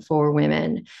leucine for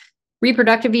women.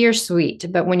 Reproductive years, sweet.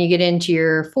 But when you get into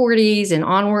your 40s and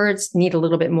onwards, need a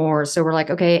little bit more. So we're like,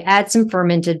 okay, add some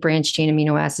fermented branched chain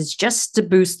amino acids just to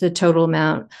boost the total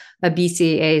amount of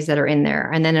BCAAs that are in there.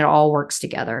 And then it all works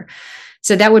together.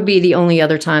 So that would be the only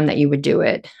other time that you would do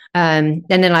it. And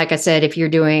then, like I said, if you're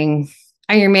doing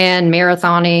Ironman,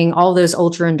 marathoning, all those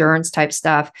ultra endurance type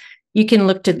stuff, you can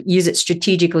look to use it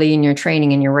strategically in your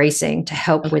training and your racing to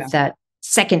help with that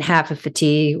second half of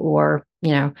fatigue, or,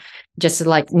 just to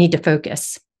like need to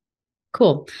focus.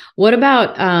 Cool. What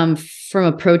about from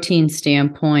a protein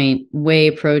standpoint,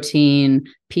 whey protein,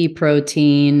 pea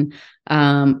protein,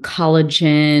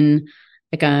 collagen?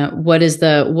 Like, what are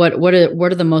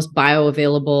the most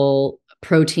bioavailable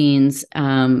proteins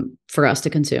for us to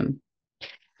consume?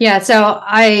 Yeah, so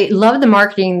I love the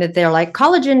marketing that they're like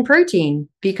collagen protein,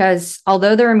 because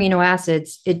although they're amino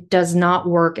acids, it does not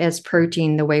work as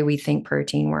protein the way we think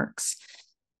protein works.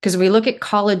 Because we look at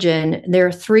collagen, there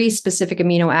are 3 specific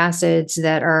amino acids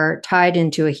that are tied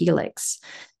into a helix.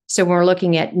 So when we're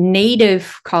looking at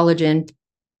native collagen,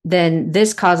 then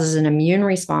this causes an immune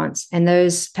response, and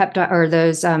those peptide or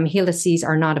those helices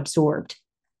are not absorbed.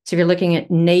 So if you're looking at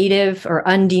native or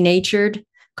undenatured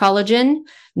collagen,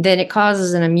 then it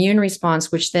causes an immune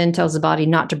response, which then tells the body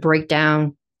not to break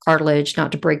down cartilage,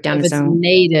 not to break down its own.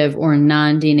 Native or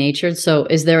non-denatured. So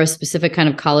is there a specific kind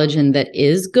of collagen that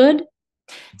is good?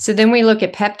 So then we look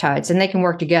at peptides, and they can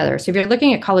work together. So if you're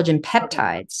looking at collagen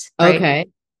peptides, right?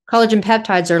 Collagen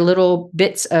peptides are little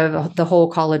bits of the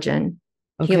whole collagen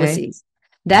helices.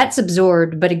 That's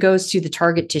absorbed, but it goes to the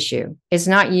target tissue. It's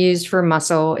not used for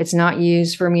muscle. It's not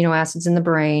used for amino acids in the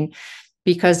brain,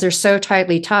 because they're so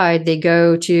tightly tied. They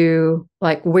go to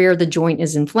like where the joint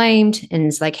is inflamed, and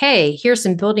it's like, hey, here's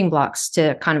some building blocks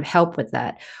to kind of help with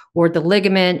that, or the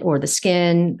ligament or the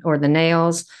skin or the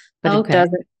nails, but it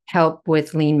doesn't help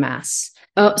with lean mass.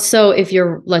 Oh, so if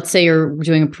let's say you're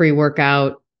doing a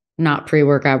pre-workout, not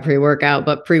pre-workout,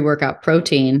 but pre-workout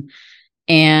protein,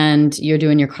 and you're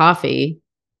doing your coffee,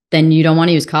 then you don't want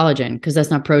to use collagen because that's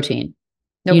not protein.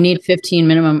 Nope. You need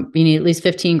you need at least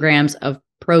 15 grams of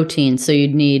protein. So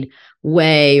you'd need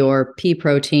whey or pea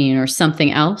protein or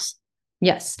something else.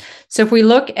 Yes. So if we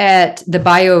look at the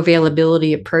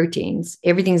bioavailability of proteins,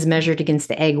 everything's measured against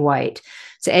the egg white.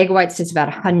 So egg white sits about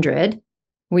 100.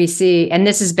 We see, and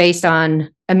this is based on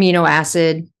amino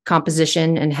acid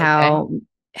composition and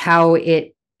how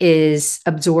it is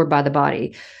absorbed by the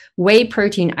body. Whey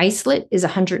protein isolate is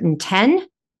 110.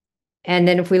 And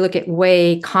then if we look at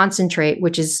whey concentrate,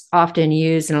 which is often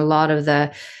used in a lot of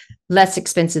the less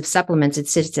expensive supplements, it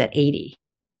sits at 80.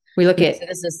 We look at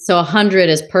so 100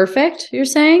 is perfect, you're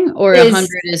saying, or 100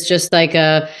 is just like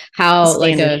and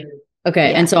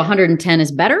so 110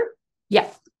 is better? Yeah.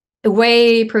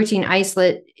 Whey protein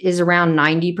isolate is around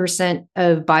 90%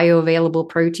 of bioavailable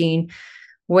protein.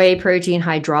 Whey protein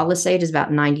hydrolysate is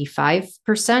about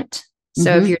 95%.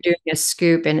 So if you're doing a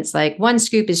scoop, and it's like 1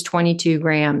 scoop is 22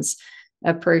 grams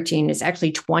of protein, it's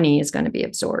actually 20 is going to be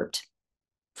absorbed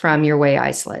from your whey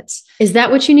isolates. Is that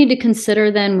what you need to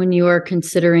consider then when you are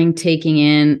considering taking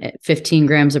in 15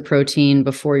 grams of protein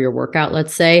before your workout,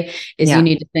 let's say, you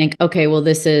need to think, okay, well,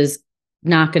 this is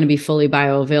not going to be fully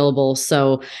bioavailable.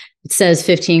 So it says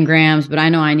 15 grams, but I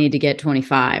know I need to get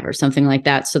 25 or something like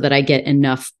that so that I get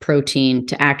enough protein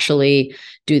to actually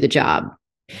do the job.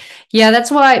 Yeah,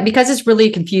 that's why, because it's really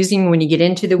confusing when you get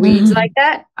into the weeds like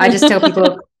that. I just tell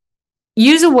people,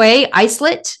 use a whey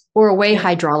isolate or a whey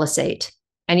hydrolysate,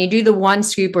 and you do the 1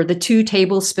 scoop or the 2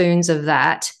 tablespoons of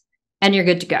that, and you're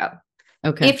good to go.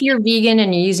 Okay. If you're vegan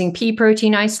and you're using pea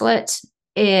protein isolate,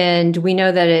 and we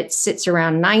know that it sits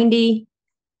around 90,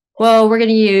 well, we're going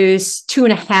to use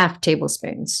 2.5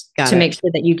 tablespoons to make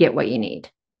sure that you get what you need.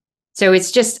 So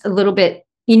it's just a little bit.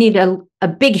 You need a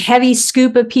big heavy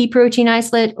scoop of pea protein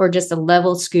isolate, or just a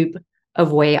level scoop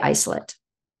of whey isolate.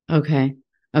 Okay.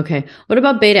 What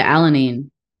about beta alanine?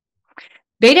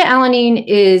 Beta alanine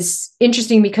is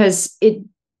interesting because it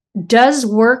does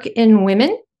work in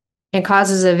women and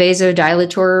causes a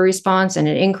vasodilatory response, and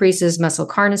it increases muscle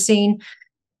carnosine,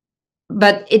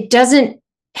 but it doesn't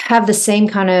have the same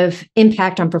kind of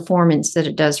impact on performance that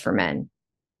it does for men.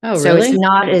 Oh, really? So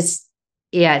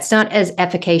it's not as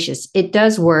efficacious. It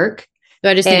does work. Do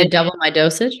I just need to double my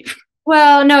dosage?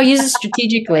 Well, no, use it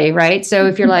strategically, right? So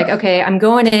if you're like, okay, I'm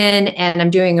going in and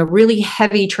I'm doing a really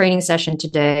heavy training session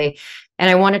today, and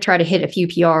I want to try to hit a few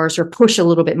PRs or push a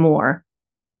little bit more.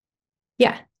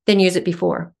 Yeah. Then use it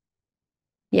before.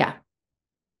 Yeah.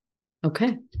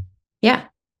 Okay. Yeah.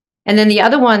 And then the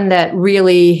other one that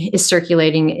really is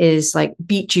circulating is like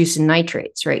beet juice and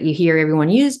nitrates, right? You hear everyone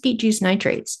use beet juice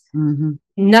nitrates. Mm-hmm.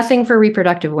 Nothing for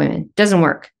reproductive women. Doesn't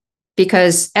work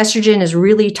because estrogen is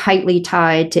really tightly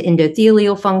tied to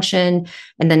endothelial function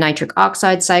and the nitric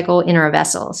oxide cycle in our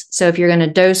vessels. So if you're going to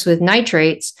dose with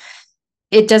nitrates,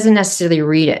 it doesn't necessarily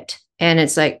read it. And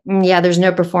it's like, yeah, there's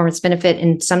no performance benefit.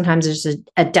 And sometimes there's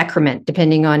a decrement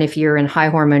depending on if you're in high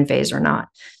hormone phase or not.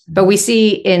 But we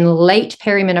see in late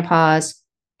perimenopause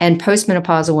and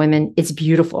postmenopausal women, it's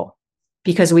beautiful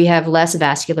because we have less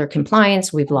vascular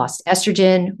compliance. We've lost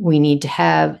estrogen. We need to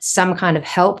have some kind of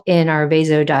help in our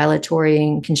vasodilatory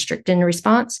and constricting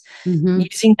response. Mm-hmm.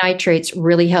 Using nitrates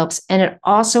really helps. And it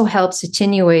also helps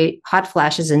attenuate hot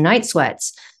flashes and night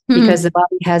sweats because the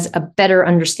body has a better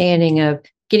understanding of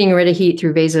getting rid of heat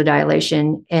through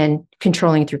vasodilation and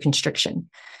controlling through constriction.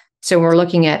 So we're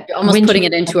looking at You're almost putting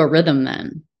it into a rhythm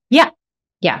then. Yeah.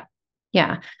 Yeah.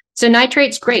 Yeah. So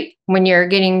nitrate's great when you're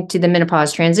getting to the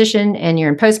menopause transition and you're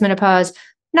in postmenopause.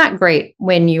 Not great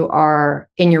when you are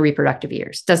in your reproductive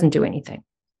years. Doesn't do anything.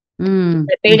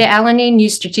 But beta alanine,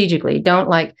 use strategically. Don't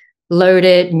like load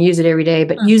it and use it every day,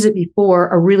 but use it before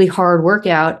a really hard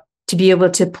workout to be able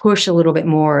to push a little bit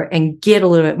more and get a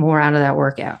little bit more out of that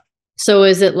workout. So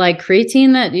is it like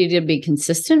creatine that you need to be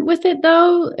consistent with it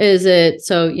though? Is it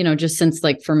so, just since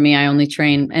like for me, I only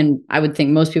train, and I would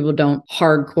think most people don't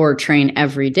hardcore train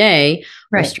every day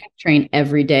or strength train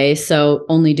every day. So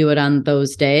only do it on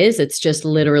those days. It's just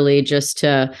literally it's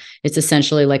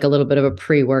essentially like a little bit of a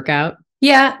pre-workout.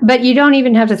 Yeah, but you don't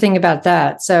even have to think about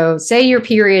that. So say you're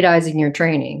periodizing your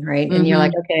training, right? And you're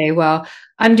like, okay, well,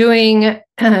 I'm doing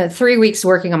 3 weeks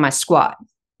working on my squat.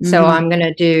 So I'm going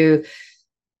to do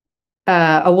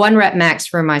a 1 rep max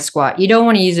for my squat. You don't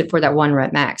want to use it for that 1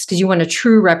 rep max because you want a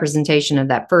true representation of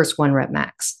that first 1 rep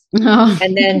max. Oh.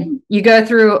 And then you go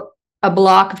through a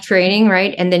block of training,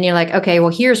 right? And then you're like, okay, well,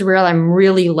 here's where I'm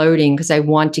really loading because I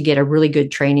want to get a really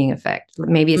good training effect.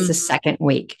 Maybe it's the second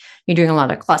week. You're doing a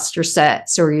lot of cluster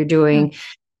sets or you're doing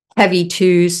heavy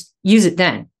twos. Use it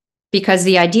then. Because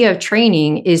the idea of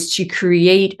training is to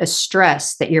create a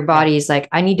stress that your body is like,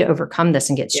 I need to overcome this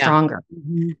and get stronger.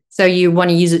 So you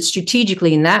want to use it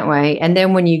strategically in that way. And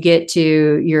then when you get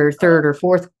to your third or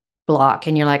fourth block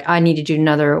and you're like, I need to do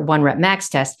another 1 rep max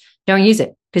test, don't use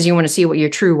it because you want to see what your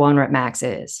true 1 rep max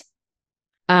is.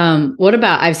 What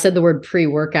about, I've said the word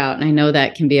pre-workout, and I know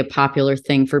that can be a popular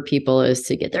thing for people is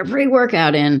to get their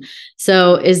pre-workout in.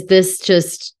 So is this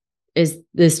just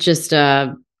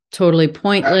totally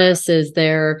pointless? Is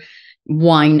it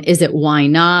why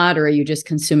not? Or are you just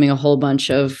consuming a whole bunch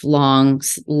of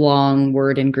long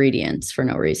word ingredients for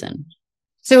no reason?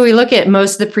 So we look at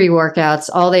most of the pre-workouts,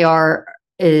 all they are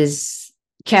is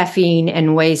caffeine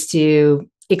and ways to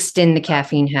extend the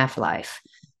caffeine half-life.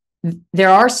 There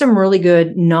are some really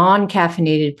good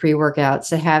non-caffeinated pre-workouts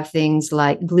that have things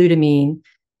like glutamine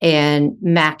and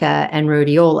maca and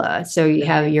rhodiola. So you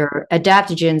have your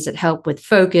adaptogens that help with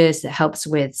focus, that helps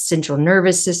with central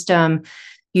nervous system.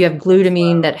 You have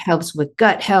glutamine that helps with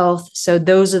gut health. So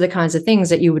those are the kinds of things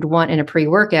that you would want in a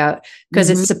pre-workout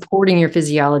because it's supporting your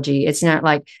physiology. It's not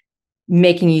like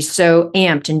making you so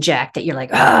amped and jacked that you're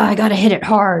like, I got to hit it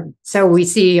hard. So we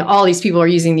see all these people are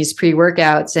using these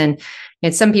pre-workouts and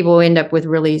some people end up with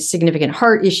really significant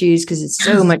heart issues because it's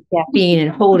so much caffeine and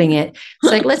holding it.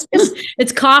 It's like,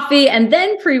 it's coffee and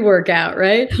then pre-workout,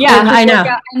 right? Yeah, I know.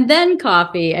 And then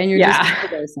coffee and you're just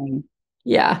overdosing.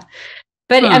 Yeah.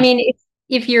 But I mean,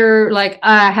 if you're like,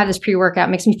 I have this pre-workout,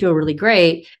 makes me feel really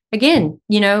great. Again,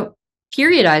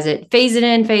 periodize it, phase it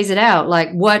in, phase it out.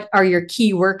 Like, what are your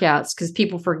key workouts? Because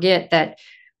people forget that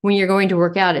when you're going to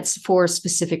work out, it's for a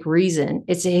specific reason.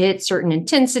 It's to hit certain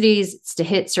intensities, it's to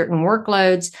hit certain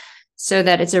workloads so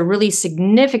that it's a really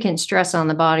significant stress on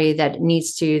the body that it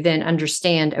needs to then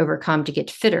understand, overcome to get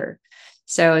fitter.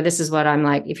 So this is what I'm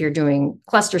like, if you're doing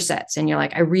cluster sets and you're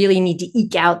like, I really need to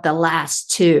eke out the last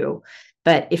 2.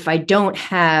 But if I don't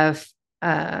have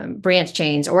branch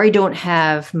chains or I don't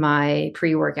have my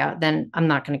pre-workout, then I'm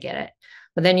not going to get it.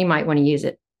 But then you might want to use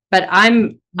it. But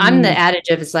I'm the adage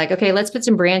of it's like, okay, let's put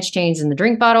some branch chains in the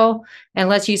drink bottle and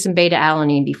let's use some beta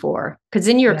alanine before, because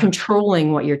then you're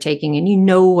controlling what you're taking and you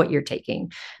know what you're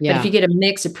taking. But if you get a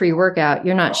mix of pre-workout,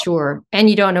 you're not sure. And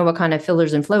you don't know what kind of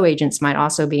fillers and flow agents might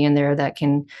also be in there that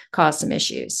can cause some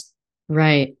issues.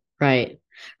 Right.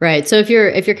 Right. So if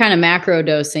you're kind of macro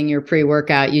dosing your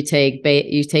pre-workout,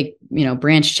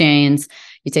 branch chains,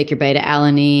 you take your beta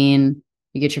alanine,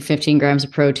 you get your 15 grams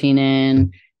of protein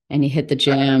in, and you hit the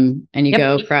gym and you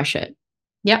go crush it.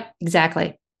 Yep,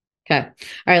 exactly. Okay. All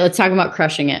right, let's talk about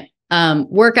crushing it.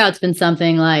 Workout's been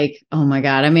something like, oh my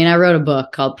God. I mean, I wrote a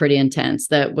book called Pretty Intense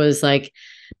that was like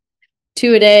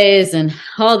 2-a-days and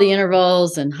all the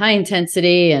intervals and high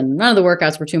intensity. And none of the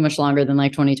workouts were too much longer than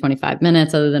like 20, 25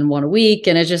 minutes other than one a week.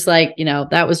 And it's just like,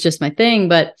 that was just my thing.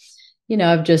 But,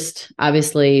 I've just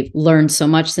obviously learned so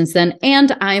much since then.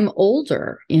 And I'm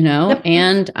older,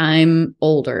 and I'm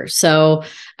older. So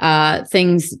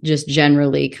things just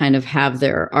generally kind of have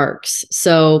their arcs.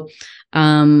 So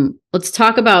let's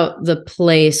talk about the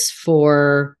place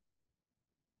for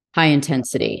high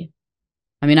intensity.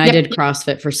 I mean, I did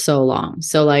CrossFit for so long.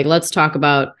 So like, let's talk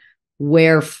about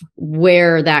where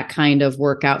that kind of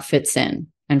workout fits in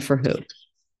and for who.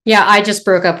 Yeah. I just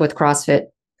broke up with CrossFit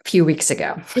a few weeks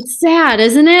ago. It's sad,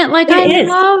 isn't it? Like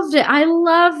loved it. I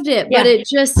loved it, but it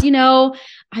just,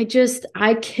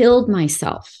 I killed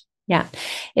myself. Yeah.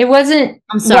 It wasn't.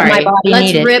 I'm sorry. What my body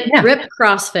Let's needed. rip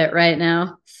CrossFit right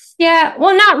now. Yeah.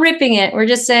 Well, not ripping it. We're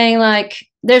just saying like,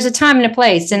 there's a time and a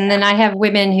place. And then I have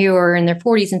women who are in their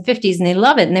 40s and 50s and they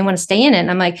love it and they want to stay in it. And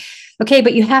I'm like, okay,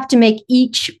 but you have to make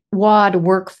each WOD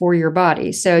work for your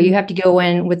body. So you have to go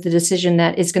in with the decision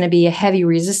that it's going to be a heavy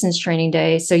resistance training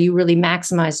day. So you really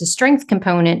maximize the strength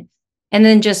component and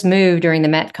then just move during the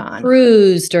Metcon.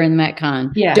 Cruise during the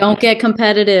Metcon. Yeah. Don't get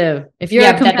competitive. If you're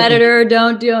a competitor,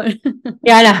 don't do it.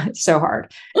 Yeah, I know. It's so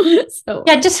hard.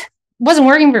 It just wasn't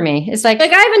working for me. It's like I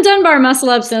haven't done bar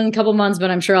muscle ups in a couple months, but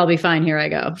I'm sure I'll be fine. Here I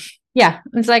go. Yeah.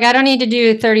 It's like, I don't need to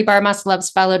do 30 bar muscle ups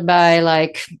followed by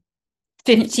like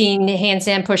 15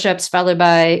 handstand push-ups followed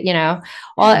by,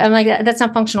 I'm like, that's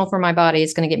not functional for my body.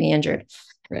 It's going to get me injured.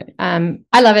 Right.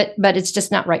 I love it, but it's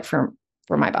just not right for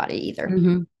my body either.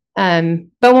 Mm-hmm.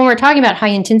 But when we're talking about high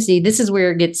intensity, this is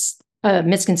where it gets a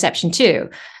misconception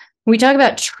too. When we talk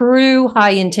about true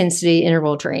high intensity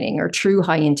interval training or true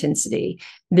high intensity,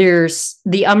 there's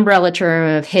the umbrella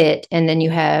term of HIIT, and then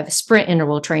you have sprint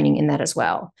interval training in that as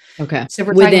well. Okay. So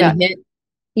we're talking about HIIT.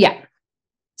 Yeah.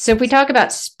 So if we talk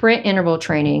about sprint interval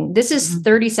training, this is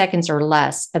 30 seconds or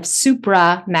less of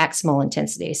supra maximal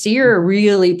intensity. So you're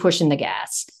really pushing the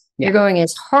gas. Yeah. You're going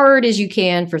as hard as you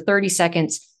can for 30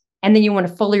 seconds, and then you want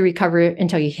to fully recover it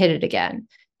until you hit it again.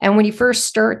 And when you first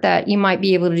start that, you might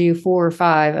be able to do 4 or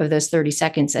 5 of those 30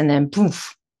 seconds, and then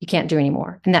poof, you can't do any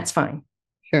more. And that's fine.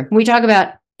 Sure. When we talk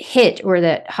about HIIT or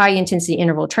that high intensity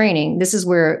interval training, this is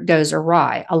where it goes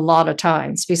awry a lot of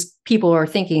times because people are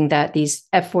thinking that these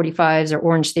F45s or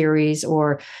Orange Theories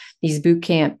or these boot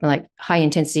camp, like high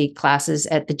intensity classes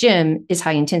at the gym is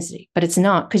high intensity, but it's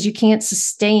not, because you can't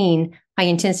sustain high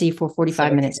intensity for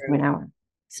 45 minutes to an hour.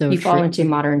 So you fall into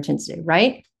moderate intensity,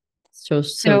 right? So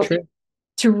true.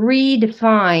 To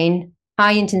redefine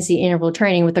high intensity interval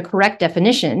training with the correct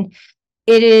definition,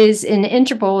 it is an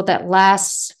interval that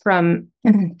lasts from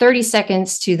 30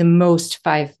 seconds to the most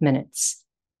 5 minutes.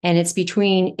 And it's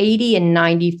between 80 and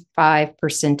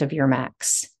 95% of your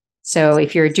max. So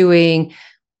if you're doing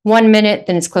 1 minute,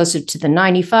 then it's closer to the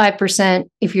 95%.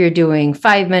 If you're doing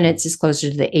 5 minutes, it's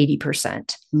closer to the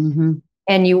 80%. Mm-hmm.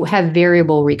 And you have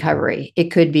variable recovery. It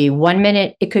could be 1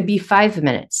 minute, it could be 5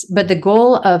 minutes. But the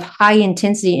goal of high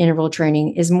intensity interval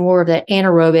training is more of that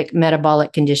anaerobic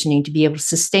metabolic conditioning to be able to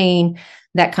sustain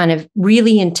that kind of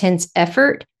really intense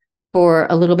effort for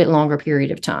a little bit longer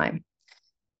period of time.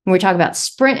 When we talk about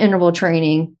sprint interval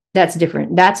training, that's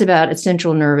different. That's about a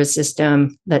central nervous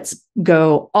system. Let's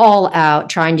go all out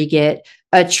trying to get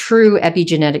a true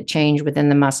epigenetic change within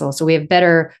the muscle. So we have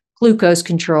better glucose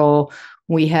control.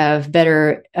 We have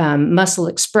better muscle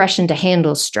expression to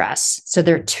handle stress. So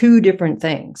they're two different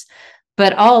things.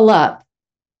 But all up,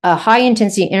 a high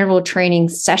intensity interval training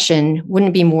session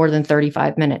wouldn't be more than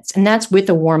 35 minutes. And that's with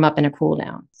a warm up and a cool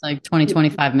down. It's like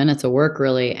 25 minutes of work,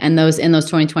 really. And in those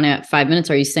 25 minutes,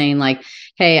 are you saying like,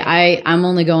 hey, I'm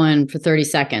only going for 30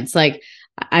 seconds? Like,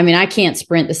 I mean, I can't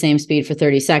sprint the same speed for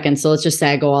 30 seconds. So let's just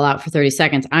say I go all out for 30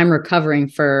 seconds. I'm recovering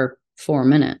for 4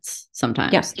 minutes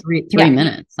sometimes, yeah. three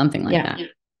minutes, something like that.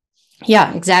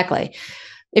 Yeah, exactly.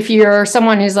 If you're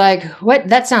someone who's like, what,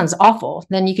 that sounds awful,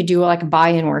 then you could do like a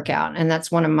buy-in workout. And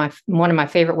that's one of my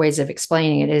favorite ways of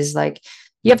explaining it is like,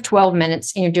 you have 12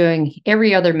 minutes and you're doing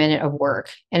every other minute of work.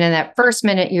 And in that first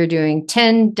minute, you're doing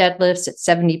 10 deadlifts at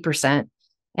 70%.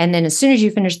 And then as soon as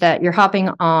you finish that, you're hopping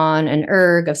on an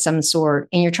erg of some sort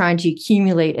and you're trying to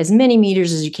accumulate as many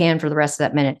meters as you can for the rest of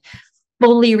that minute.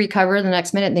 Fully recover the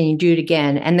next minute, then you do it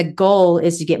again. And the goal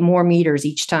is to get more meters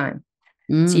each time.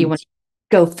 So you want to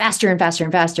go faster and faster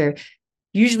and faster.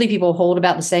 Usually people hold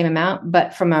about the same amount,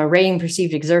 but from a rating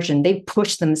perceived exertion, they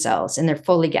push themselves and they're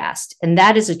fully gassed. And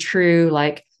that is a true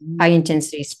like high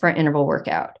intensity sprint interval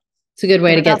workout. It's a good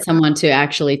way to get someone to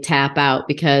actually tap out,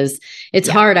 because it's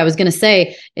hard. I was going to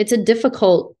say it's a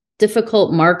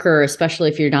difficult marker, especially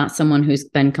if you're not someone who's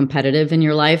been competitive in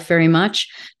your life very much,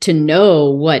 to know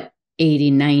what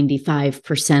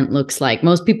 80-95% looks like.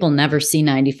 Most people never see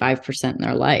 95% in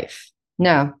their life.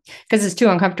 No, because it's too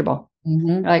uncomfortable.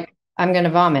 Like, I'm going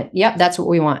to vomit. Yep, that's what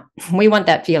we want. We want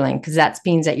that feeling, because that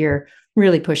means that you're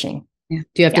really pushing. Yeah.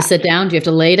 Do you have to sit down? Do you have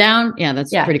to lay down? Yeah,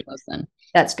 that's pretty close then.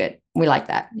 That's good. We like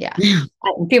that. Yeah.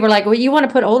 People are like, well, you want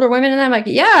to put older women in? I'm like,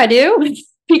 yeah, I do,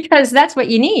 because that's what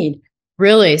you need.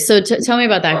 Really? So tell me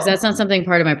about that, because that's not something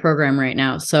part of my program right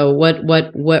now. So where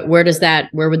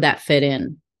would that fit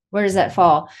in? Where does that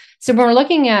fall? So we're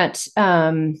looking at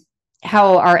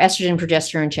how our estrogen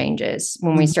progesterone changes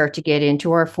when we start to get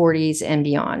into our 40s and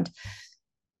beyond.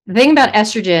 The thing about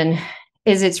estrogen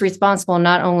is it's responsible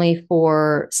not only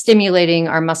for stimulating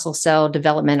our muscle cell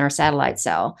development, our satellite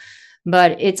cell,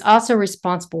 but it's also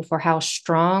responsible for how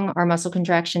strong our muscle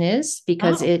contraction is,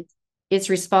 because it's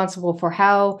responsible for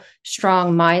how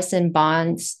strong myosin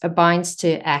binds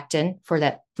to actin for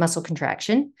that muscle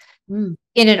contraction. And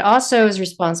it also is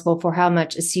responsible for how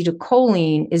much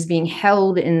acetylcholine is being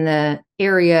held in the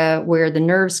area where the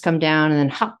nerves come down and then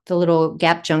hop the little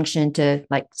gap junction to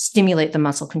like stimulate the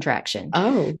muscle contraction.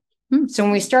 So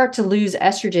when we start to lose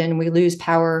estrogen, we lose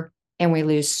power and we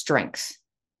lose strength.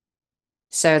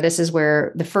 So this is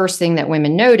where the first thing that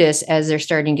women notice as they're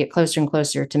starting to get closer and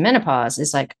closer to menopause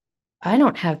is like, I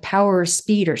don't have power,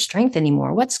 speed, or strength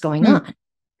anymore. What's going on?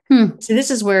 So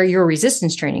this is where your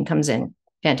resistance training comes in.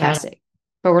 Fantastic.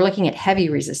 But we're looking at heavy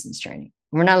resistance training.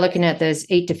 We're not looking at those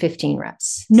 8 to 15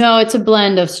 reps. No, it's a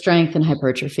blend of strength and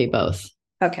hypertrophy, both.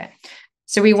 Okay.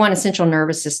 So we want a central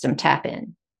nervous system tap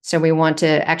in. So we want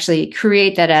to actually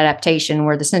create that adaptation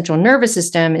where the central nervous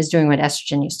system is doing what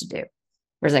estrogen used to do.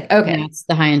 Where it's like, okay. That's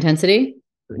the high intensity?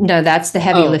 No, that's the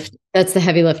heavy lifting. That's the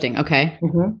heavy lifting. Okay.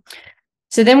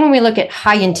 So then when we look at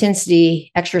high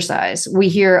intensity exercise, we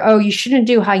hear, oh, you shouldn't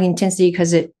do high intensity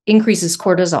because it increases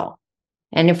cortisol.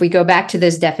 And if we go back to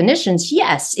those definitions,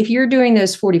 yes, if you're doing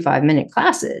those 45-minute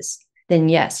classes, then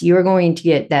yes, you're going to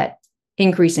get that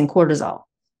increase in cortisol.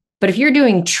 But if you're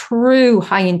doing true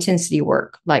high intensity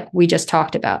work, like we just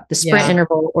talked about, the sprint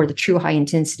interval or the true high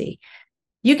intensity,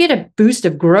 you get a boost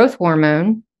of growth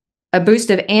hormone, a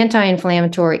boost of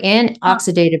anti-inflammatory and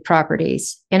oxidative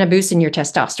properties, and a boost in your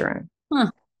testosterone.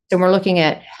 So we're looking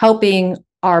at helping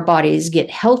our bodies get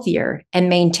healthier and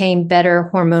maintain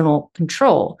better hormonal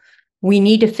control. We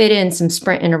need to fit in some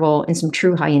sprint interval and some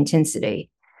true high intensity.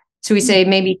 So we say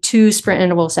maybe 2 sprint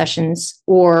interval sessions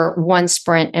or 1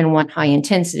 sprint and 1 high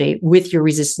intensity with your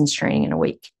resistance training in a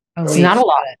week. It's not a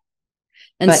lot.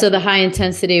 And so the high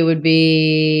intensity would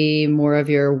be more of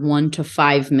your 1 to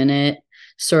 5 minute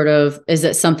sort of, is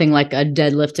it something like a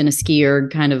deadlift and a ski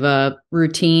erg kind of a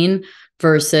routine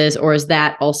versus, or is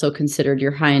that also considered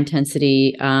your high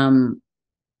intensity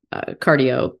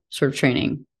cardio sort of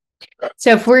training?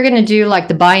 So if we're going to do like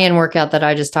the buy-in workout that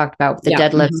I just talked about with the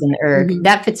deadlifts and the erg,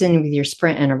 that fits in with your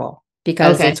sprint interval,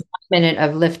 because it's 1 minute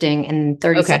of lifting and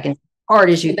 30 seconds hard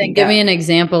as you can. Give me an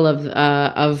example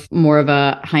of more of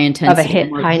a high intensity,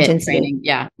 high intensity training.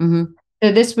 Yeah.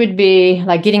 So this would be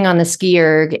like getting on the ski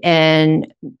erg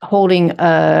and holding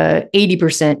a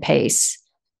 80% pace.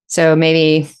 So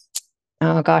maybe,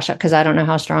 oh gosh, because I don't know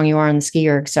how strong you are on the ski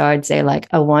erg. So I'd say like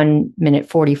a 1 minute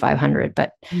 4,500,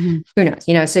 but who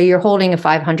knows? So you're holding a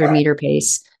 500 meter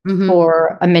pace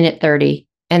for a minute 30,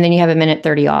 and then you have a minute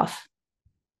 30 off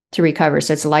to recover.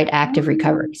 So it's a light active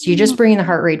recovery. So you're just bringing the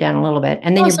heart rate down a little bit,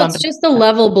 and then you're bumping. It's just a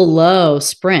level below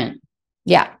sprint.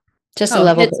 Yeah. Just a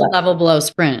level. It's a level below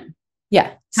sprint.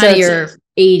 Yeah. So you're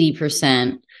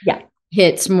 80%. Yeah.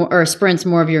 Hits more or sprints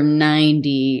more of your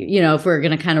 90, if we're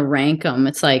going to kind of rank them,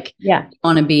 it's like, you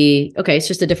want to be, okay, it's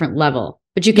just a different level,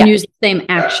 but you can use the same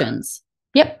actions.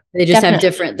 Yep. They just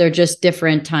have they're just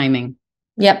different timing.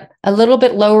 Yep. A little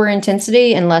bit lower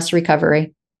intensity and less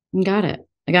recovery. Got it.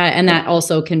 I got it. And that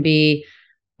also can be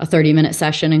a 30-minute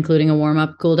session, including a warm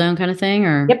up cool down kind of thing,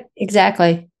 or? Yep,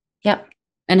 exactly. Yep.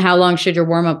 And how long should your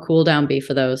warm up cool down be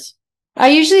for those? I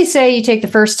usually say you take the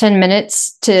first 10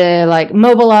 minutes to like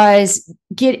mobilize,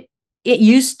 get it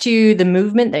used to the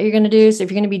movement that you're going to do. So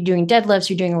if you're going to be doing deadlifts,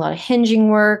 you're doing a lot of hinging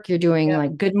work, you're doing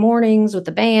like good mornings with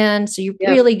the band. So you're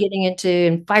really getting into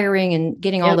and firing and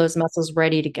getting all those muscles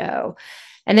ready to go.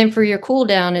 And then for your cool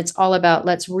down, it's all about,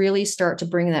 let's really start to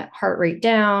bring that heart rate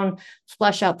down,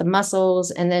 flush out the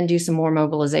muscles, and then do some more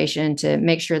mobilization to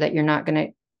make sure that you're not going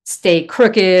to stay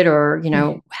crooked or,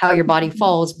 how your body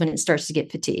falls when it starts to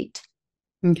get fatigued.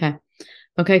 Okay.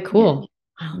 Okay, cool.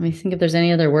 Let me think if there's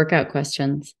any other workout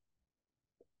questions.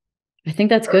 I think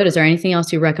that's good. Is there anything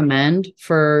else you recommend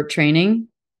for training?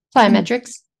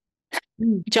 Plyometrics,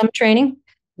 jump training.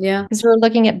 Yeah. Because we're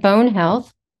looking at bone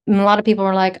health. And a lot of people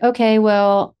are like, okay,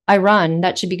 well, I run.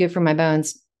 That should be good for my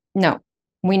bones. No,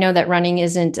 we know that running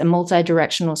isn't a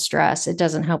multi-directional stress. It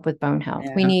doesn't help with bone health.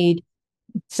 Yeah. We need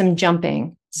some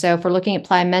jumping. So if we're looking at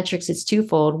plyometrics, it's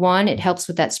twofold. One, it helps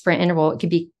with that sprint interval. It could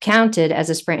be counted as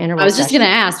a sprint interval. I was just going to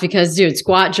ask because, dude,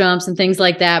 squat jumps and things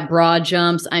like that, broad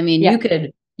jumps. I mean,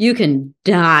 you can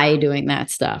die doing that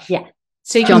stuff. Yeah.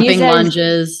 So you jumping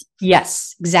lunges.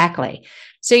 Yes, exactly.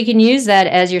 So you can use that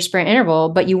as your sprint interval,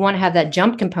 but you want to have that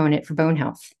jump component for bone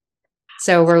health.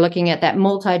 So we're looking at that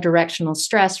multi-directional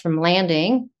stress from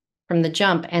landing from the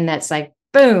jump. And that's like,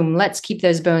 boom, let's keep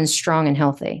those bones strong and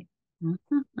healthy.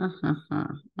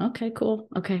 Okay, cool.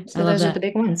 Okay. So those are the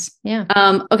big ones. Yeah.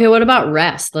 Okay. What about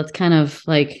rest? Let's kind of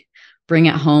like bring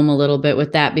it home a little bit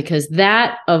with that, because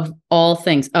that of all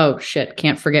things, oh shit,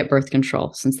 can't forget birth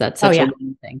control since that's such a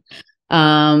main thing.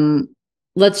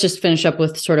 Let's just finish up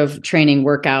with sort of training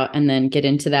workout and then get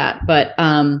into that. But,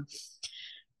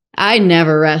 I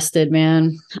never rested,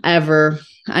 man, ever.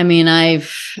 I mean, I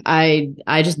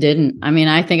just didn't. I mean,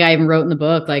 I think I even wrote in the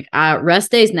book, like,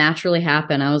 rest days naturally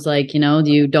happen. I was like,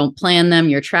 you don't plan them.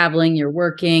 You're traveling, you're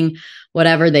working,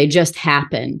 whatever. They just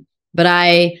happen. But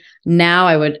I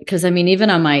would, because I mean, even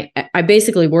on I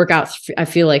basically work out, I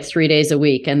feel like 3 days a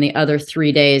week, and the other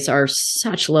 3 days are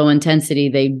such low intensity.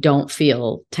 They don't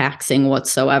feel taxing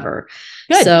whatsoever.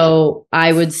 Good. So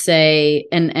I would say,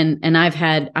 and I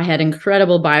had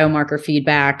incredible biomarker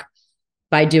feedback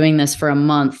by doing this for a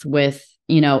month with,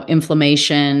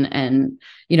 inflammation and,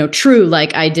 true,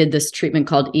 like I did this treatment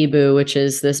called EBU, which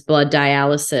is this blood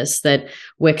dialysis that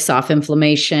wicks off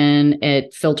inflammation.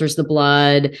 It filters the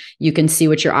blood. You can see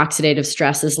what your oxidative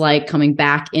stress is like coming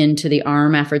back into the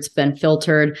arm after it's been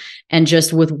filtered. And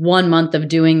just with 1 month of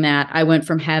doing that, I went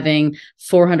from having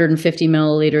 450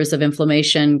 milliliters of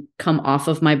inflammation come off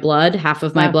of my blood, half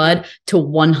of my blood, to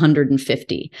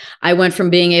 150. I went from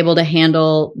being able to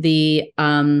handle the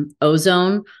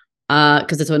ozone,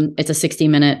 because it's a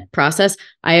 60-minute process.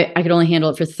 I could only handle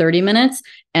it for 30 minutes,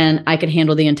 and I could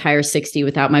handle the entire 60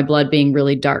 without my blood being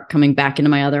really dark coming back into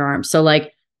my other arm. So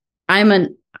like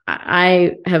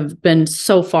I have been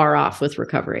so far off with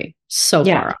recovery, so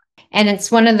far off. And it's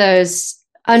one of those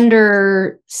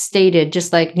understated,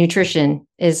 just like nutrition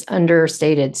is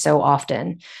understated so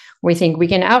often. We think we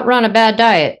can outrun a bad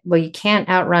diet. Well, you can't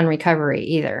outrun recovery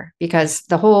either, because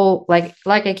the whole, like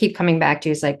I keep coming back to,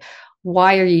 is like,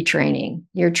 why are you training?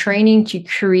 You're training to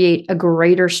create a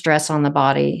greater stress on the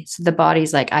body. So the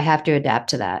body's like, I have to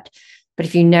adapt to that. But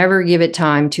if you never give it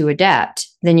time to adapt,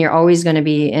 then you're always going to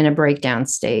be in a breakdown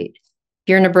state. If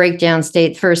you're in a breakdown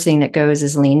state, first thing that goes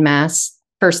is lean mass.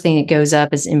 First thing that goes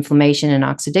up is inflammation and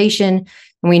oxidation.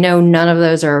 And we know none of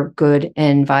those are good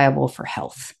and viable for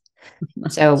health.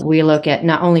 So we look at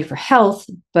not only for health,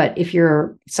 but if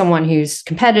you're someone who's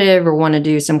competitive or want to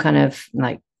do some kind of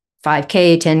like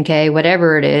 5K, 10K,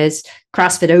 whatever it is,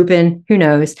 CrossFit Open, who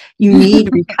knows, you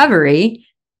need recovery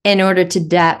in order to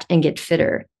adapt and get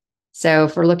fitter. So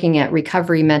if we're looking at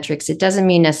recovery metrics, it doesn't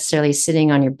mean necessarily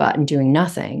sitting on your butt and doing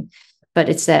nothing, but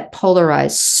it's that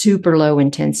polarized, super low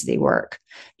intensity work.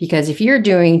 Because if you're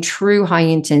doing true high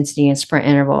intensity and sprint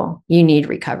interval, you need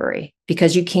recovery,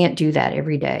 because you can't do that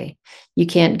every day. You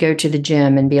can't go to the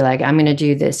gym and be like, I'm going to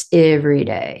do this every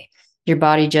day. Your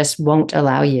body just won't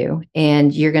allow you.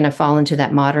 And you're going to fall into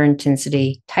that moderate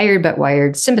intensity, tired but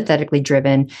wired, sympathetically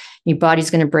driven. Your body's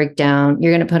going to break down.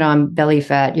 You're going to put on belly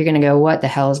fat. You're going to go, what the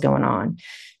hell is going on?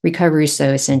 Recovery is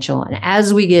so essential. And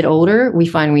as we get older, we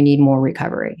find we need more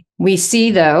recovery. We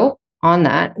see, though, on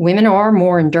that, women are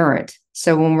more endurant.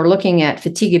 So when we're looking at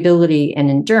fatigability and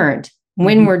endurance,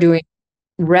 when we're doing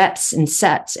reps and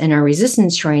sets in our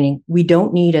resistance training, we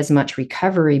don't need as much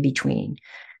recovery between,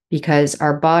 because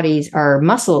our bodies, our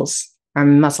muscles, our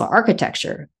muscle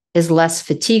architecture is less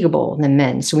fatigable than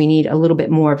men. So we need a little bit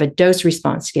more of a dose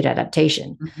response to get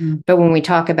adaptation. But when we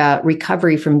talk about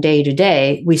recovery from day to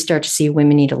day, we start to see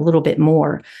women need a little bit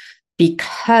more,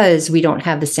 because we don't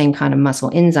have the same kind of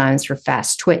muscle enzymes for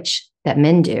fast twitch that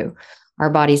men do. Our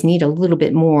bodies need a little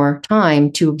bit more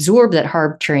time to absorb that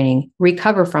hard training,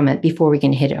 recover from it before we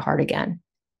can hit it hard again.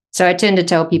 So I tend to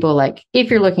tell people, like, if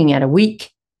you're looking at a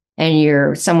week and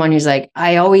you're someone who's like,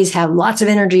 I always have lots of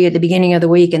energy at the beginning of the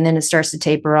week and then it starts to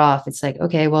taper off, it's like,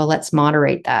 okay, well, let's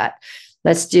moderate that.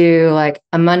 let's do like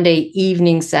a Monday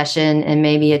evening session and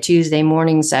maybe a Tuesday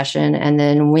morning session, and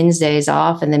then Wednesdays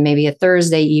off, and then maybe a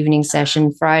Thursday evening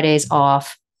session, Fridays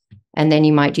off, and then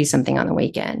you might do something on the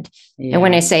weekend. Yeah. And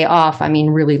when I say off, I mean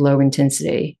really low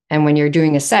intensity. And when you're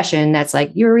doing a session, that's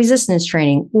like your resistance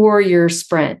training or your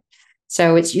sprint.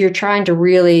 So you're trying to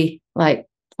really like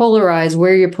polarize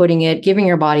where you're putting it, giving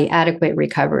your body adequate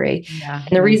recovery. Yeah.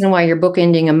 And the reason why you're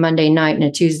bookending a Monday night and a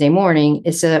Tuesday morning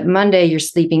is so that Monday you're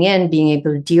sleeping in, being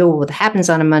able to deal with what happens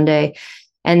on a Monday.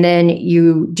 And then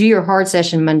you do your hard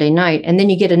session Monday night, and then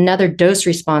you get another dose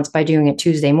response by doing it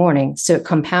Tuesday morning. So it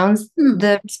compounds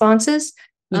the responses.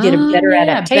 You get a better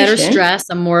adaptation. Better stress,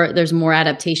 there's more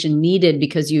adaptation needed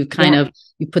because you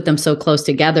you put them so close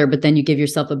together, but then you give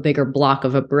yourself a bigger block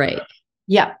of a break.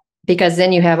 Yeah. Because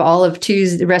then you have all of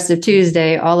Tuesday, the rest of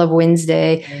Tuesday, all of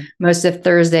Wednesday, most of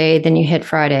Thursday, then you hit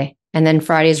Friday. And then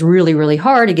Friday is really, really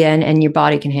hard again, and your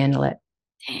body can handle it.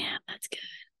 Damn, that's good.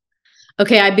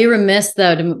 Okay, I'd be remiss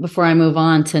though, before I move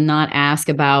on, to not ask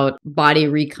about body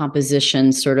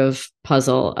recomposition sort of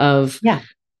puzzle of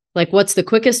like, what's the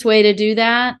quickest way to do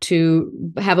that, to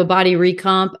have a body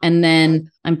recomp? And then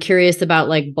I'm curious about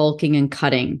like bulking and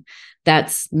cutting.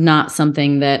 That's not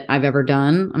something that I've ever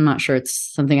done. I'm not sure it's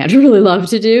something I'd really love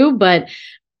to do, but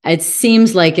it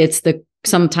seems like it's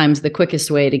sometimes the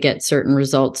quickest way to get certain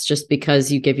results, just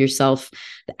because you give yourself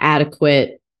the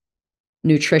adequate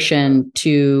nutrition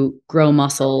to grow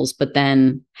muscles, but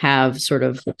then have sort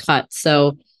of the cut.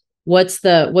 So what's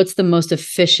the most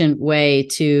efficient way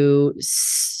to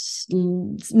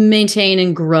maintain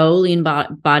and grow lean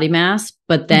body mass,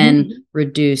 but then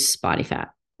reduce body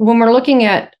fat? When we're looking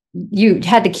at, you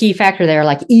had the key factor there,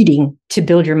 like eating to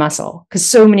build your muscle, because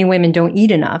so many women don't eat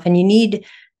enough, and you need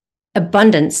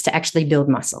abundance to actually build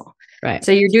muscle. Right.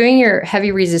 So you're doing your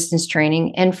heavy resistance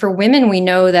training. And for women, we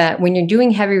know that when you're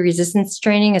doing heavy resistance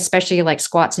training, especially like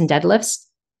squats and deadlifts,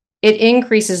 it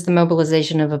increases the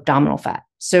mobilization of abdominal fat.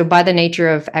 So by the nature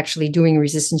of actually doing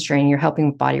resistance training, you're helping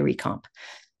with body recomp.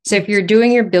 So if you're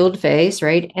doing your build phase,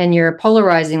 right, and you're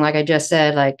polarizing, like I just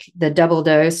said, like the double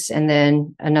dose and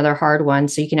then another hard one,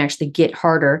 so you can actually get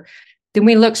harder, then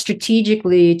we look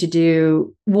strategically to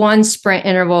do one sprint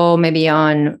interval maybe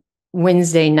on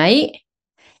Wednesday night,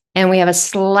 and we have a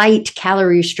slight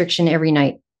calorie restriction every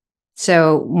night.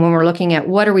 So when we're looking at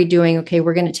what are we doing, okay,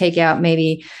 we're going to take out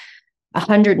maybe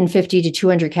 150 to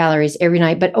 200 calories every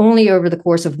night, but only over the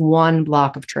course of one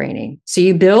block of training. So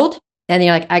you build, and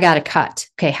you're like, I got to cut.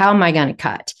 Okay, how am I going to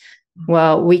cut?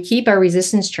 Well, we keep our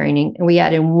resistance training, and we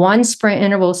add in one sprint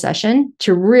interval session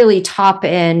to really top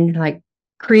end, like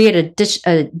create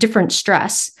a different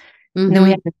stress. And then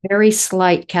we have a very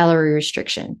slight calorie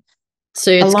restriction.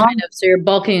 So it's so you're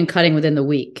bulking and cutting within the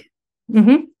week.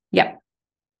 Yep.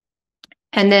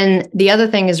 And then the other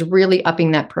thing is really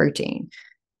upping that protein.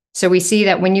 So we see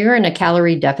that when you're in a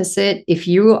calorie deficit, if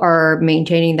you are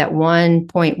maintaining that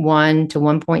 1.1 to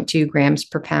 1.2 grams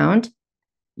per pound,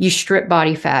 you strip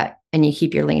body fat and you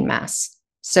keep your lean mass.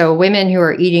 So women who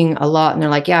are eating a lot and they're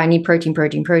like, yeah, I need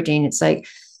protein. It's like,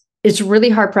 it's really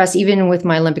hard pressed. Even with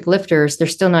my Olympic lifters, they're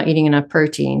still not eating enough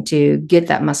protein to get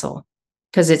that muscle,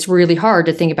 because it's really hard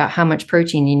to think about how much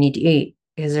protein you need to eat,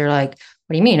 because they're like,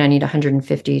 what do you mean? I need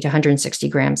 150 to 160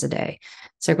 grams a day.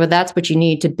 So, well, that's what you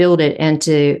need to build it and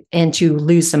to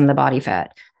lose some of the body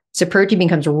fat. So protein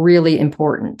becomes really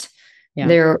important. Yeah.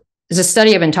 There is a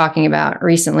study I've been talking about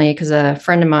recently, because a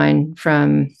friend of mine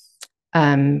from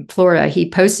Florida, he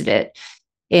posted it,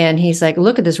 and he's like,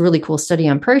 look at this really cool study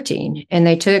on protein. And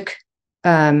they took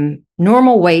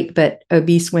normal weight, but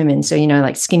obese women. So,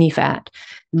 like skinny fat.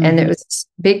 And there was this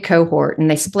big cohort, and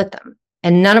they split them,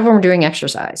 and none of them were doing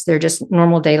exercise. They're just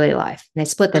normal daily life. And they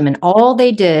split them. And all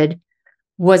they did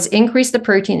was increase the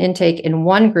protein intake in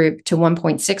one group to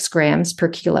 1.6 grams per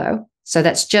kilo. So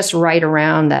that's just right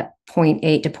around that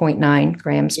 0.8 to 0.9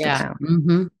 grams per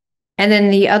pound. And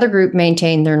then the other group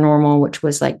maintained their normal, which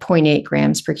was like 0.8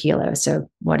 grams per kilo. So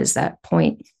what is that?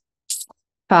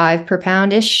 0.5 per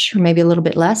pound-ish, or maybe a little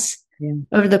bit less. Yeah.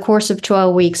 Over the course of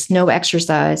 12 weeks, no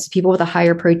exercise. People with a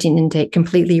higher protein intake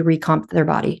completely recomped their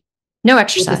body. No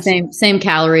exercise. Same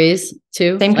calories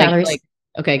too? Same calories.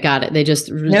 Okay, got it. They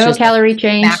no calorie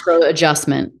change. Macro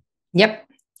adjustment. Yep,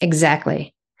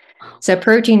 exactly. So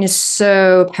protein is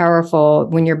so powerful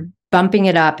when you're bumping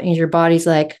it up and your body's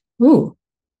like, ooh,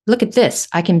 look at this.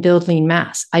 I can build lean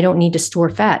mass. I don't need to store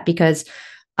fat because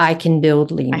I can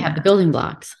build lean mass. I have the building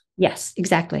blocks. Yes,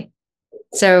 exactly.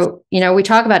 So, we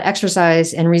talk about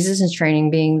exercise and resistance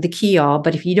training being the key all,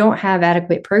 but if you don't have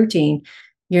adequate protein,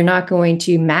 you're not going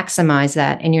to maximize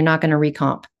that, and you're not going to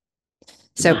recomp.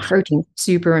 So protein,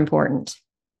 super important.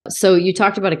 So you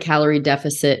talked about a calorie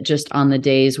deficit just on the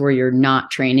days where you're not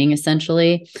training,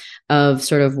 essentially, of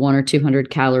sort of 100 or 200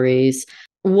 calories.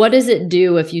 What does it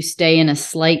do if you stay in a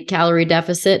slight calorie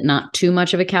deficit, not too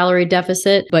much of a calorie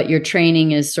deficit, but your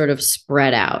training is sort of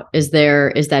spread out? Is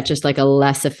that just like a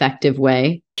less effective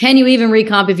way? Can you even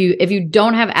recomp if you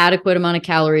don't have adequate amount of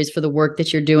calories for the work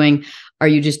that you're doing? Are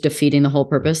you just defeating the whole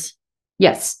purpose?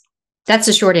 Yes. That's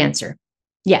the short answer.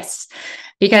 Yes.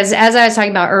 Because as I was talking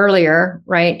about earlier,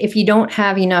 right, if you don't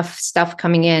have enough stuff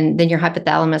coming in, then your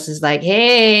hypothalamus is like,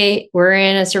 hey, we're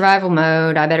in a survival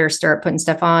mode. I better start putting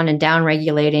stuff on and down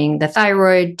regulating the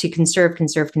thyroid to conserve,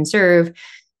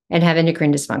 and have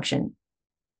endocrine dysfunction.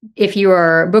 If you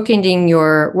are bookending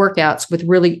your workouts with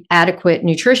really adequate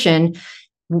nutrition,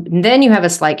 then you have a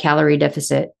slight calorie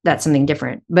deficit. That's something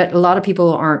different. But a lot of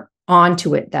people aren't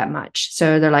onto it that much.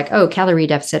 So they're like, oh, calorie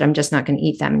deficit, I'm just not going to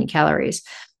eat that many calories,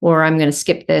 or I'm going to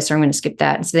skip this, or I'm going to skip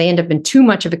that. And so they end up in too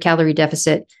much of a calorie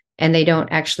deficit, and they don't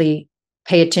actually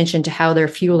pay attention to how they're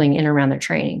fueling in and around their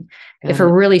training. If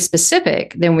we're really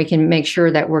specific, then we can make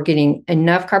sure that we're getting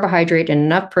enough carbohydrate and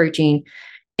enough protein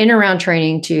in and around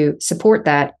training to support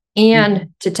that, and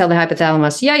to tell the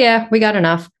hypothalamus, yeah, we got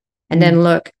enough. And then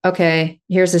look, okay,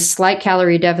 here's a slight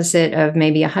calorie deficit of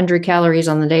maybe 100 calories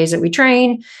on the days that we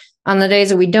train. On the days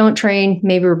that we don't train,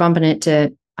 maybe we're bumping it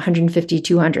to 150,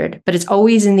 200, but it's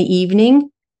always in the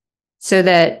evening so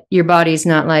that your body's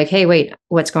not like, hey, wait,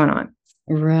 what's going on?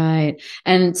 Right.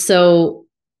 And so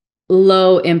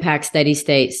low impact steady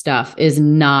state stuff is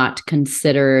not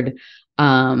considered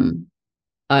one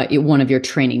of your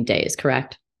training days,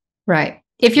 correct? Right.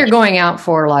 If you're going out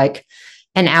for like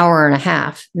an hour and a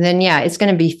half, then yeah, it's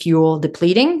going to be fuel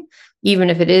depleting, even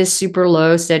if it is super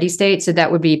low steady state. So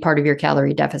that would be part of your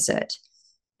calorie deficit.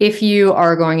 If you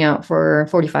are going out for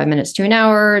 45 minutes to an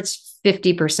hour, it's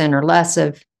 50% or less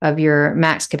of your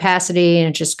max capacity, and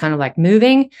it's just kind of like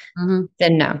moving,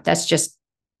 then no, that's just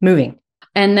moving.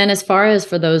 And then as far as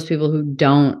for those people who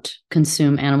don't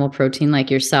consume animal protein like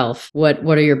yourself, what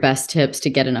are your best tips to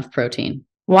get enough protein?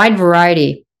 Wide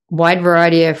variety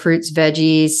of fruits,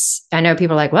 veggies. I know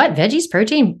people are like, what? Veggies,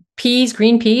 protein? Peas,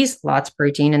 green peas, lots of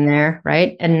protein in there,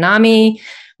 right? And NAMI,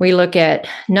 we look at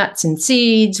nuts and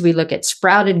seeds. We look at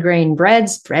sprouted grain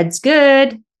breads. Bread's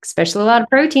good, especially a lot of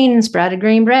protein in sprouted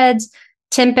grain breads.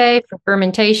 Tempeh for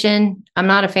fermentation. I'm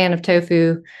not a fan of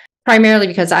tofu, primarily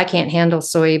because I can't handle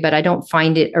soy, but I don't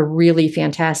find it a really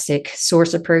fantastic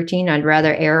source of protein. I'd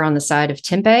rather err on the side of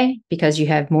tempeh because you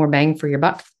have more bang for your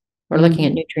buck. We're looking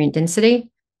at nutrient density.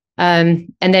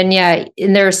 And then,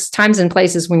 and there's times and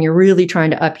places when you're really trying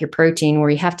to up your protein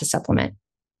where you have to supplement.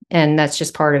 And that's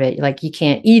just part of it. Like you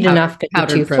can't eat enough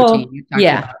because you're too protein.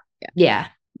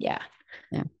 Yeah.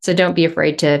 So don't be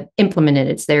afraid to implement it.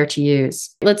 It's there to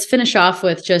use. Let's finish off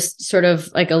with just sort of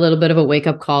like a little bit of a wake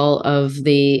up call of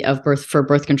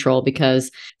birth control, because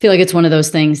I feel like it's one of those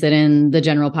things that in the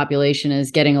general population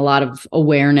is getting a lot of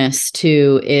awareness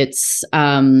to its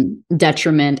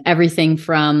detriment. Everything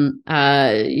from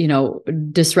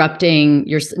disrupting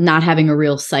your not having a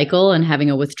real cycle and having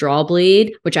a withdrawal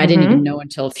bleed, which I didn't even know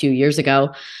until a few years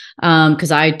ago,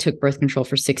 because I took birth control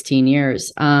for 16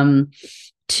 years.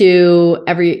 To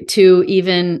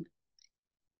even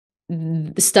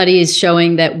studies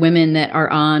showing that women that are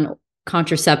on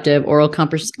oral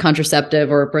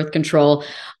contraceptive or birth control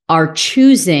are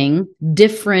choosing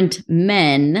different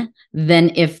men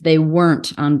than if they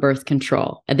weren't on birth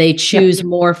control. They choose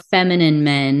more feminine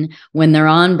men when they're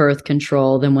on birth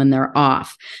control than when they're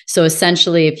off. So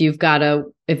essentially, if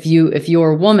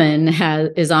your woman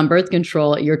is on birth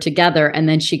control, you're together, and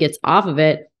then she gets off of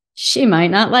it, she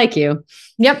might not like you.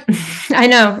 Yep. I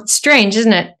know. It's strange,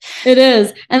 isn't it? It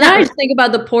is. And then I just think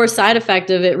about the poor side effect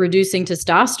of it reducing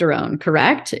testosterone,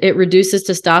 correct? It reduces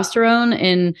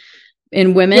testosterone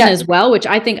in women as well, which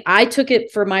I think I took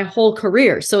it for my whole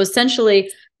career. So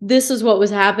essentially, this is what was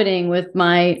happening with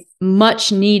my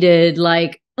much needed,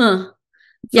 my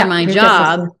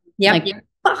job. Like,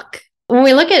 fuck. When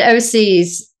we look at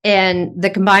OCs and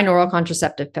the combined oral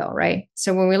contraceptive pill, right?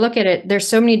 So when we look at it, there's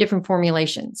so many different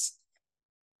formulations.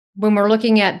 When we're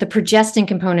looking at the progestin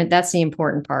component, that's the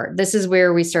important part. This is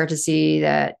where we start to see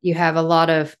that you have a lot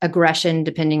of aggression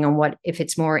depending on if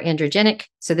it's more androgenic.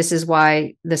 So this is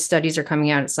why the studies are coming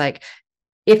out. It's like,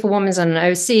 if a woman's on an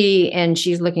OC and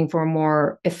she's looking for a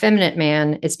more effeminate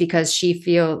man, it's because she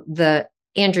feels the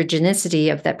androgenicity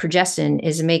of that progestin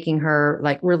is making her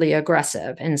like really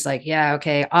aggressive. And it's like, yeah,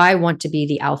 okay, I want to be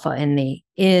the alpha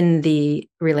in the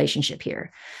relationship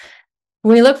here.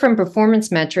 When we look from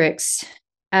performance metrics,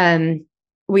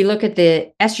 we look at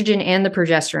the estrogen and the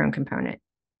progesterone component.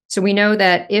 So we know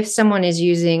that if someone is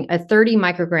using a 30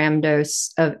 microgram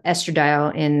dose of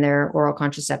estradiol in their oral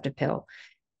contraceptive pill,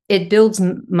 it builds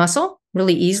muscle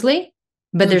really easily,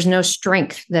 but there's no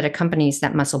strength that accompanies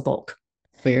that muscle bulk.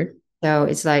 Weird. So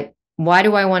it's like, why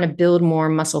do I want to build more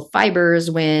muscle fibers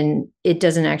when it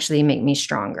doesn't actually make me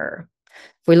stronger?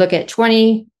 If we look at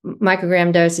 20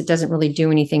 microgram dose, it doesn't really do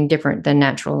anything different than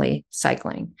naturally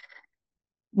cycling.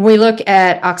 We look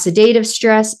at oxidative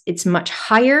stress, it's much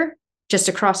higher just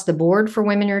across the board for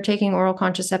women who are taking oral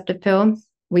contraceptive pill.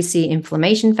 We see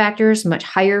inflammation factors much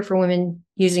higher for women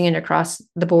using it across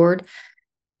the board.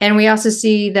 And we also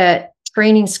see that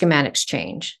training schematics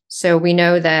change. So we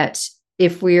know that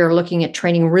if we are looking at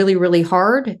training really, really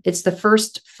hard, it's the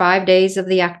first 5 days of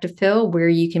the active pill where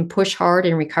you can push hard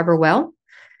and recover well.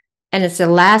 And it's the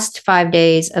last 5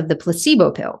 days of the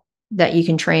placebo pill that you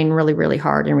can train really, really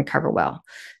hard and recover well.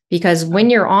 Because when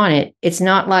you're on it, it's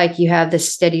not like you have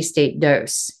this steady state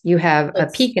dose. You have a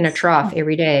peak and a trough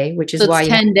every day, which is why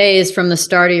 10 days from the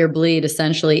start of your bleed,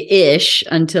 essentially ish,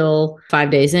 until 5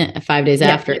 days in, 5 days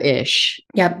after ish.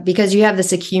 Yeah, because you have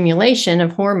this accumulation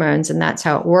of hormones, and that's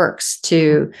how it works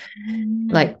to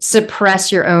like suppress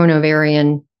your own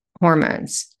ovarian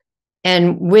hormones.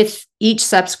 And with each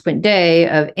subsequent day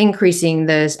of increasing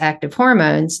those active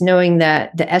hormones, knowing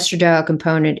that the estradiol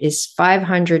component is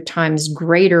 500 times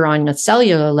greater on a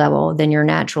cellular level than your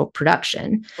natural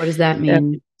production. What does that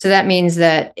mean? So that means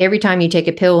that every time you take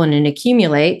a pill and it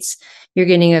accumulates, you're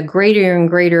getting a greater and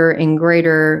greater and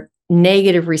greater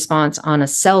negative response on a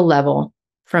cell level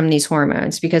from these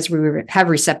hormones, because we have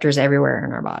receptors everywhere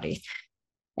in our body.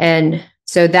 And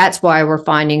so that's why we're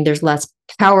finding there's less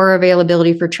power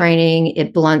availability for training.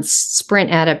 It blunts sprint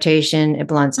adaptation. It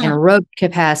blunts anaerobic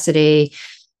capacity.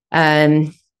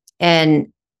 And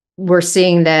we're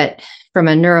seeing that from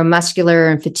a neuromuscular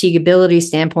and fatigability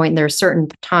standpoint, there are certain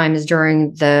times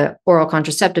during the oral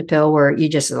contraceptive pill where you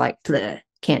just like,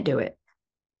 can't do it.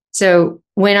 So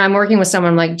when I'm working with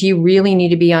someone, I'm like, do you really need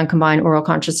to be on combined oral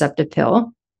contraceptive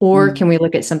pill? Or can we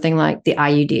look at something like the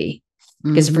IUD?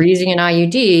 Because if we're using an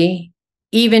IUD,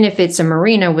 even if it's a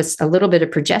Mirena with a little bit of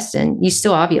progestin, you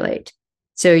still ovulate.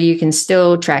 So you can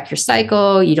still track your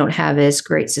cycle. You don't have as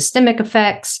great systemic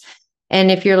effects. And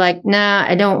if you're like, nah,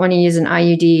 I don't want to use an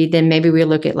IUD, then maybe we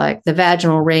look at like the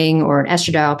vaginal ring or an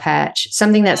estradiol patch,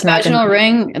 something that's not vaginal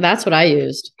ring. That's what I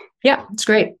used. Yeah, it's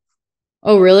great.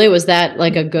 Oh, really? Was that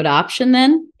like a good option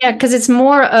then? Yeah, because it's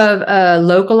more of a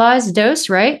localized dose,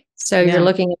 right? So you're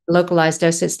looking at localized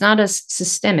dose. It's not as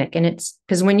systemic. And it's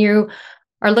because when you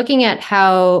are looking at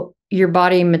how your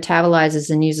body metabolizes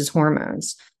and uses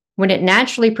hormones, when it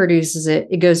naturally produces it,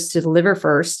 it goes to the liver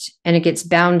first, and it gets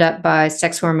bound up by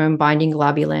sex hormone binding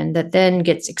globulin that then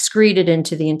gets excreted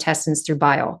into the intestines through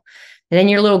bile. And then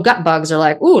your little gut bugs are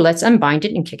like, ooh, let's unbind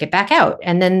it and kick it back out.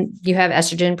 And then you have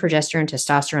estrogen, progesterone,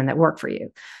 testosterone that work for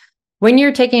you. When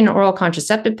you're taking an oral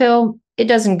contraceptive pill, it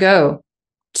doesn't go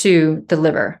to the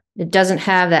liver. It doesn't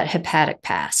have that hepatic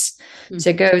pass.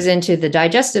 So it goes into the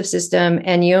digestive system,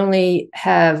 and you only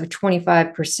have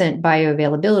 25%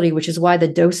 bioavailability, which is why the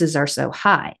doses are so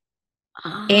high.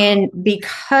 And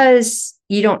because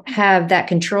you don't have that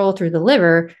control through the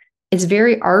liver, it's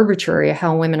very arbitrary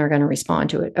how women are going to respond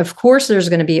to it. Of course, there's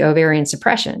going to be ovarian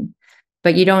suppression,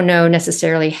 but you don't know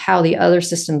necessarily how the other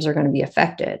systems are going to be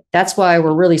affected. That's why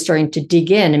we're really starting to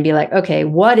dig in and be like, okay,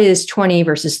 what is 20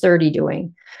 versus 30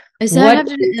 doing? Is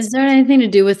there anything to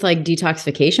do with like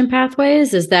detoxification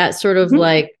pathways? Is that sort of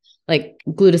like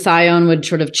glutathione would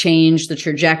sort of change the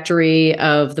trajectory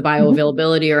of the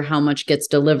bioavailability, or how much gets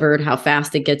delivered, how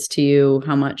fast it gets to you,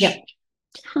 how much?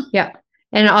 Yeah.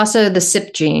 And also the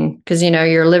CYP gene, because,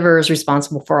 your liver is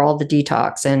responsible for all the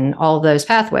detox and all of those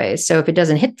pathways. So if it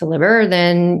doesn't hit the liver,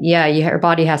 then your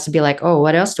body has to be like, oh,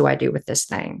 what else do I do with this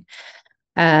thing?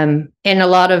 And a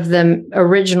lot of the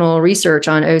original research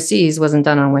on OCs wasn't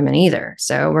done on women either.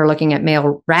 So we're looking at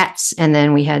male rats, and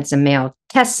then we had some male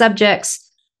test subjects.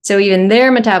 So even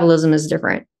their metabolism is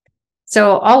different.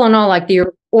 So all in all, like the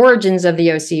origins of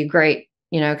the OC, great,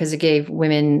 because it gave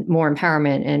women more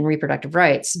empowerment and reproductive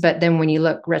rights. But then when you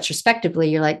look retrospectively,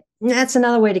 you're like, that's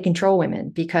another way to control women,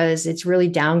 because it's really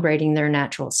downgrading their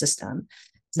natural system.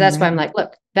 So that's why I'm like,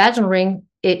 look, vaginal ring,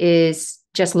 it is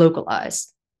just localized.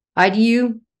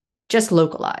 IDU, just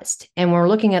localized. And we're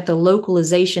looking at the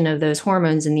localization of those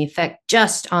hormones and the effect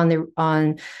just on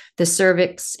the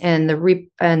cervix and the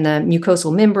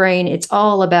mucosal membrane. It's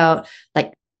all about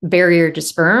like barrier to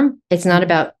sperm. It's not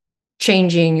about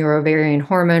changing your ovarian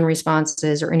hormone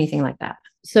responses or anything like that.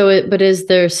 So, is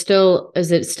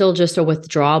it still just a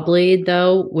withdrawal bleed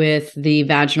though with the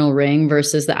vaginal ring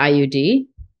versus the IUD?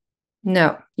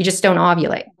 No, you just don't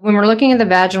ovulate. When we're looking at the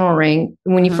vaginal ring,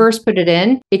 when you first put it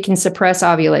in, it can suppress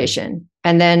ovulation.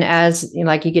 And then as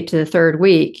like you get to the third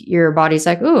week, your body's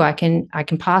like, oh, I can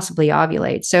possibly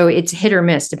ovulate. So it's hit or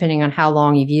miss depending on how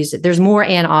long you've used it. There's more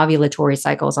anovulatory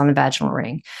cycles on the vaginal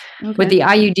ring. Okay. With the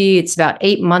IUD, it's about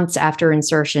 8 months after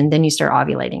insertion, then you start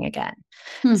ovulating again.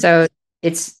 So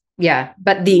it's,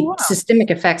 but the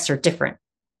systemic effects are different.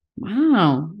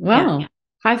 Wow. Well,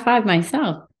 high five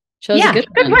myself. Chose a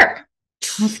good work.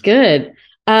 That's good.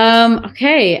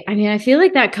 Okay. I mean, I feel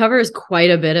like that covers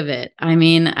quite a bit of it. I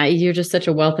mean, you're just such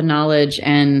a wealth of knowledge,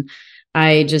 and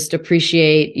I just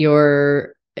appreciate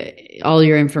all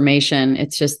your information.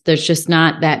 It's just, there's just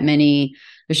not that many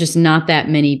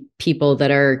people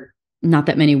that are not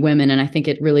that many women. And I think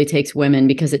it really takes women,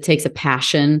 because it takes a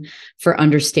passion for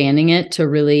understanding it to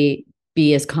really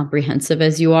be as comprehensive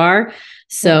as you are.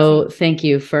 So thank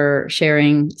you for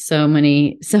sharing so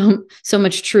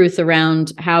much truth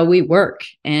around how we work.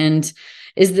 And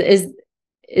is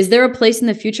there a place in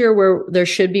the future where there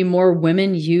should be more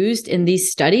women used in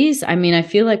these studies? I mean, I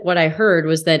feel like what I heard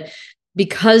was that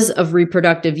because of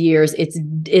reproductive years,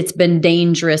 it's been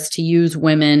dangerous to use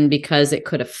women because it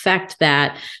could affect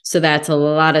that. So that's a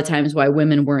lot of times why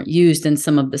women weren't used in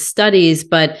some of the studies.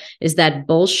 But is that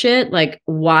bullshit? Like,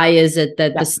 why is it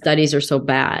that the studies are so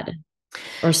bad?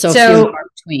 Or so few far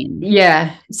between.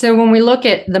 Yeah. So when we look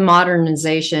at the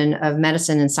modernization of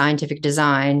medicine and scientific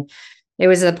design, it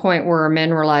was at a point where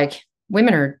men were like,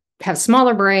 women have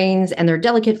smaller brains and they're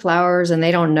delicate flowers and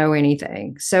they don't know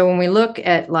anything. So when we look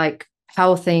at like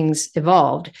how things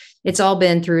evolved, it's all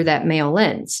been through that male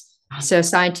lens. So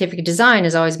scientific design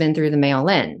has always been through the male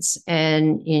lens.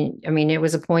 And I mean, it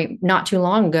was a point not too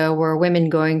long ago where women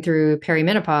going through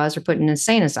perimenopause were put in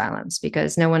insane asylums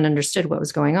because no one understood what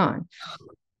was going on.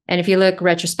 And if you look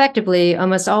retrospectively,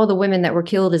 almost all the women that were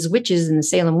killed as witches in the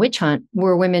Salem witch hunt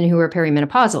were women who were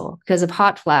perimenopausal because of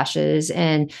hot flashes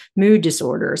and mood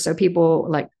disorder. So people,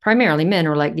 like primarily men,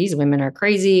 were like, these women are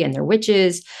crazy and they're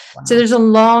witches. Wow. So there's a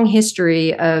long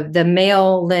history of the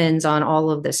male lens on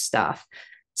all of this stuff.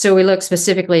 So we look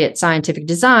specifically at scientific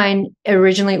design.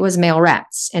 Originally, it was male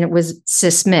rats and it was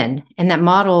cis men. And that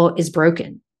model is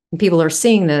broken. And people are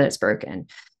seeing that it's broken.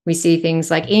 We see things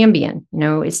like Ambien,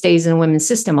 it stays in the women's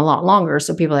system a lot longer.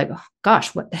 So people are like, oh,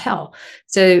 gosh, what the hell?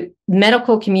 So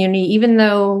medical community, even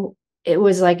though it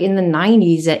was like in the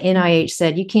 90s that NIH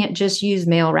said, you can't just use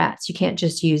male rats. You can't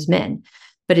just use men.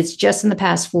 But it's just in the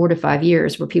past 4 to 5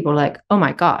 years where people are like, oh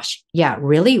my gosh, yeah,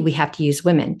 really? We have to use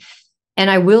women. And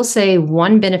I will say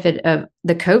one benefit of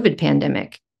the COVID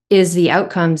pandemic is the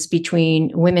outcomes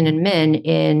between women and men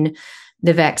in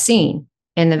the vaccine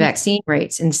and the vaccine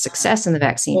rates and success in the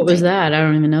vaccine. What was that? I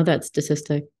don't even know that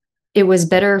statistic. It was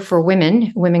better for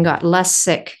women. Women got less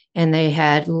sick and they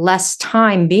had less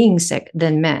time being sick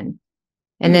than men.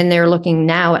 And then they're looking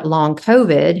now at long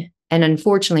COVID, and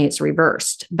unfortunately it's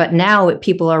reversed. But now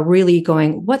people are really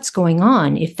going, what's going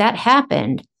on? If that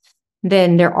happened,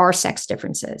 then there are sex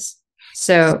differences.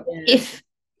 So if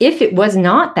it was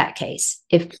not that case,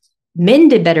 if men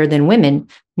did better than women,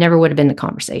 never would have been the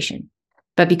conversation.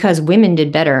 But because women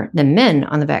did better than men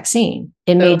on the vaccine,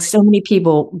 it made so many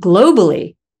people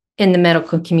globally in the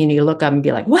medical community look up and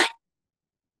be like, what?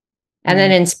 And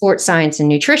then in sports science and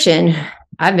nutrition,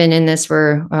 I've been in this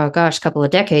for, a couple of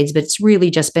decades, but it's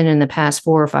really just been in the past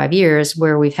 4 or 5 years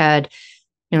where we've had,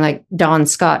 like Dawn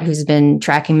Scott, who's been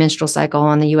tracking menstrual cycle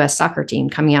on the US soccer team,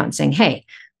 coming out and saying, hey,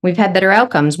 we've had better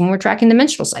outcomes when we're tracking the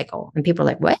menstrual cycle. And people are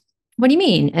like, what? What do you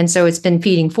mean? And so it's been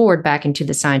feeding forward back into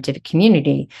the scientific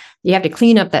community. You have to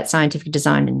clean up that scientific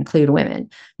design and include women.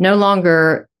 No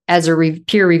longer as a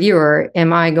peer reviewer,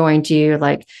 am I going to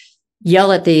like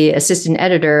yell at the assistant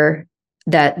editor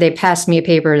that they passed me a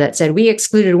paper that said we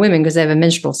excluded women because they have a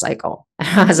menstrual cycle.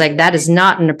 I was like, that is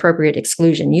not an appropriate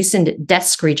exclusion. You send it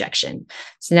desk rejection.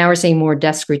 So now we're seeing more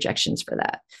desk rejections for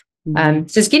that.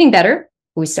 So it's getting better.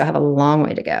 We still have a long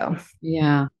way to go.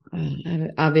 Yeah.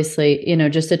 Obviously,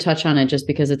 just to touch on it, just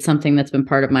because it's something that's been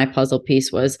part of my puzzle piece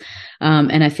was,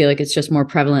 and I feel like it's just more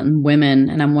prevalent in women.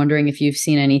 And I'm wondering if you've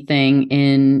seen anything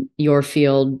in your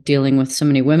field dealing with so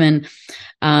many women,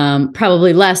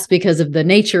 probably less because of the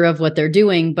nature of what they're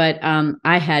doing. But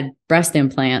I had breast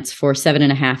implants for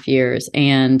 7.5 years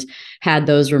and had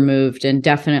those removed, and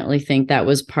definitely think that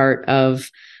was part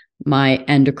of my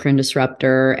endocrine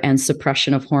disruptor and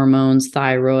suppression of hormones,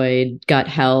 thyroid, gut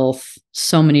health,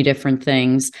 so many different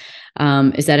things.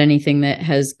 Is that anything that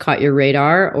has caught your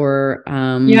radar or?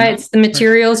 Yeah, it's the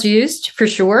materials used for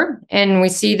sure. And we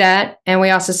see that. And we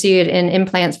also see it in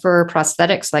implants for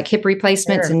prosthetics like hip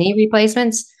replacements and knee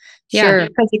replacements. Yeah, Sure.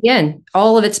 because again,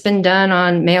 all of it's been done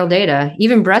on male data,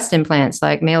 even breast implants,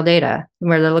 like male data,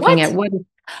 where they're looking at what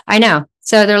I know.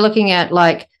 So they're looking at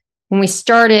like when we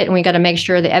start it and we got to make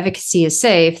sure the efficacy is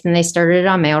safe, then they started it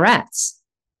on male rats.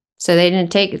 So they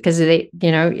didn't take it because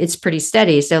it's pretty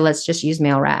steady. So let's just use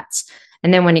male rats.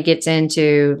 And then when it gets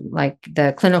into like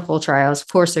the clinical trials, of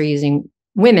course, they're using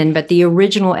women, but the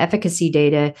original efficacy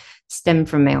data stemmed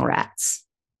from male rats.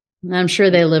 I'm sure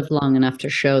they lived long enough to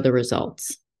show the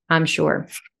results. I'm sure.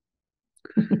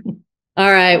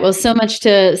 All right. Well, so much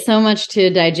to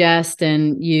digest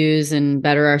and use and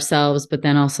better ourselves, but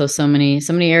then also so many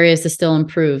areas to still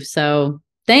improve. So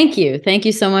thank you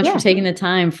so much for taking the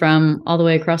time from all the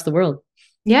way across the world.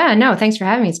 Yeah, no, thanks for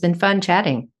having me. It's been fun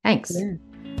chatting. Thanks. Yeah.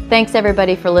 Thanks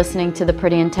everybody for listening to the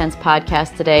Pretty Intense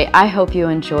podcast today. I hope you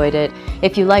enjoyed it.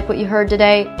 If you like what you heard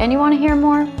today and you want to hear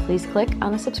more, please click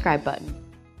on the subscribe button.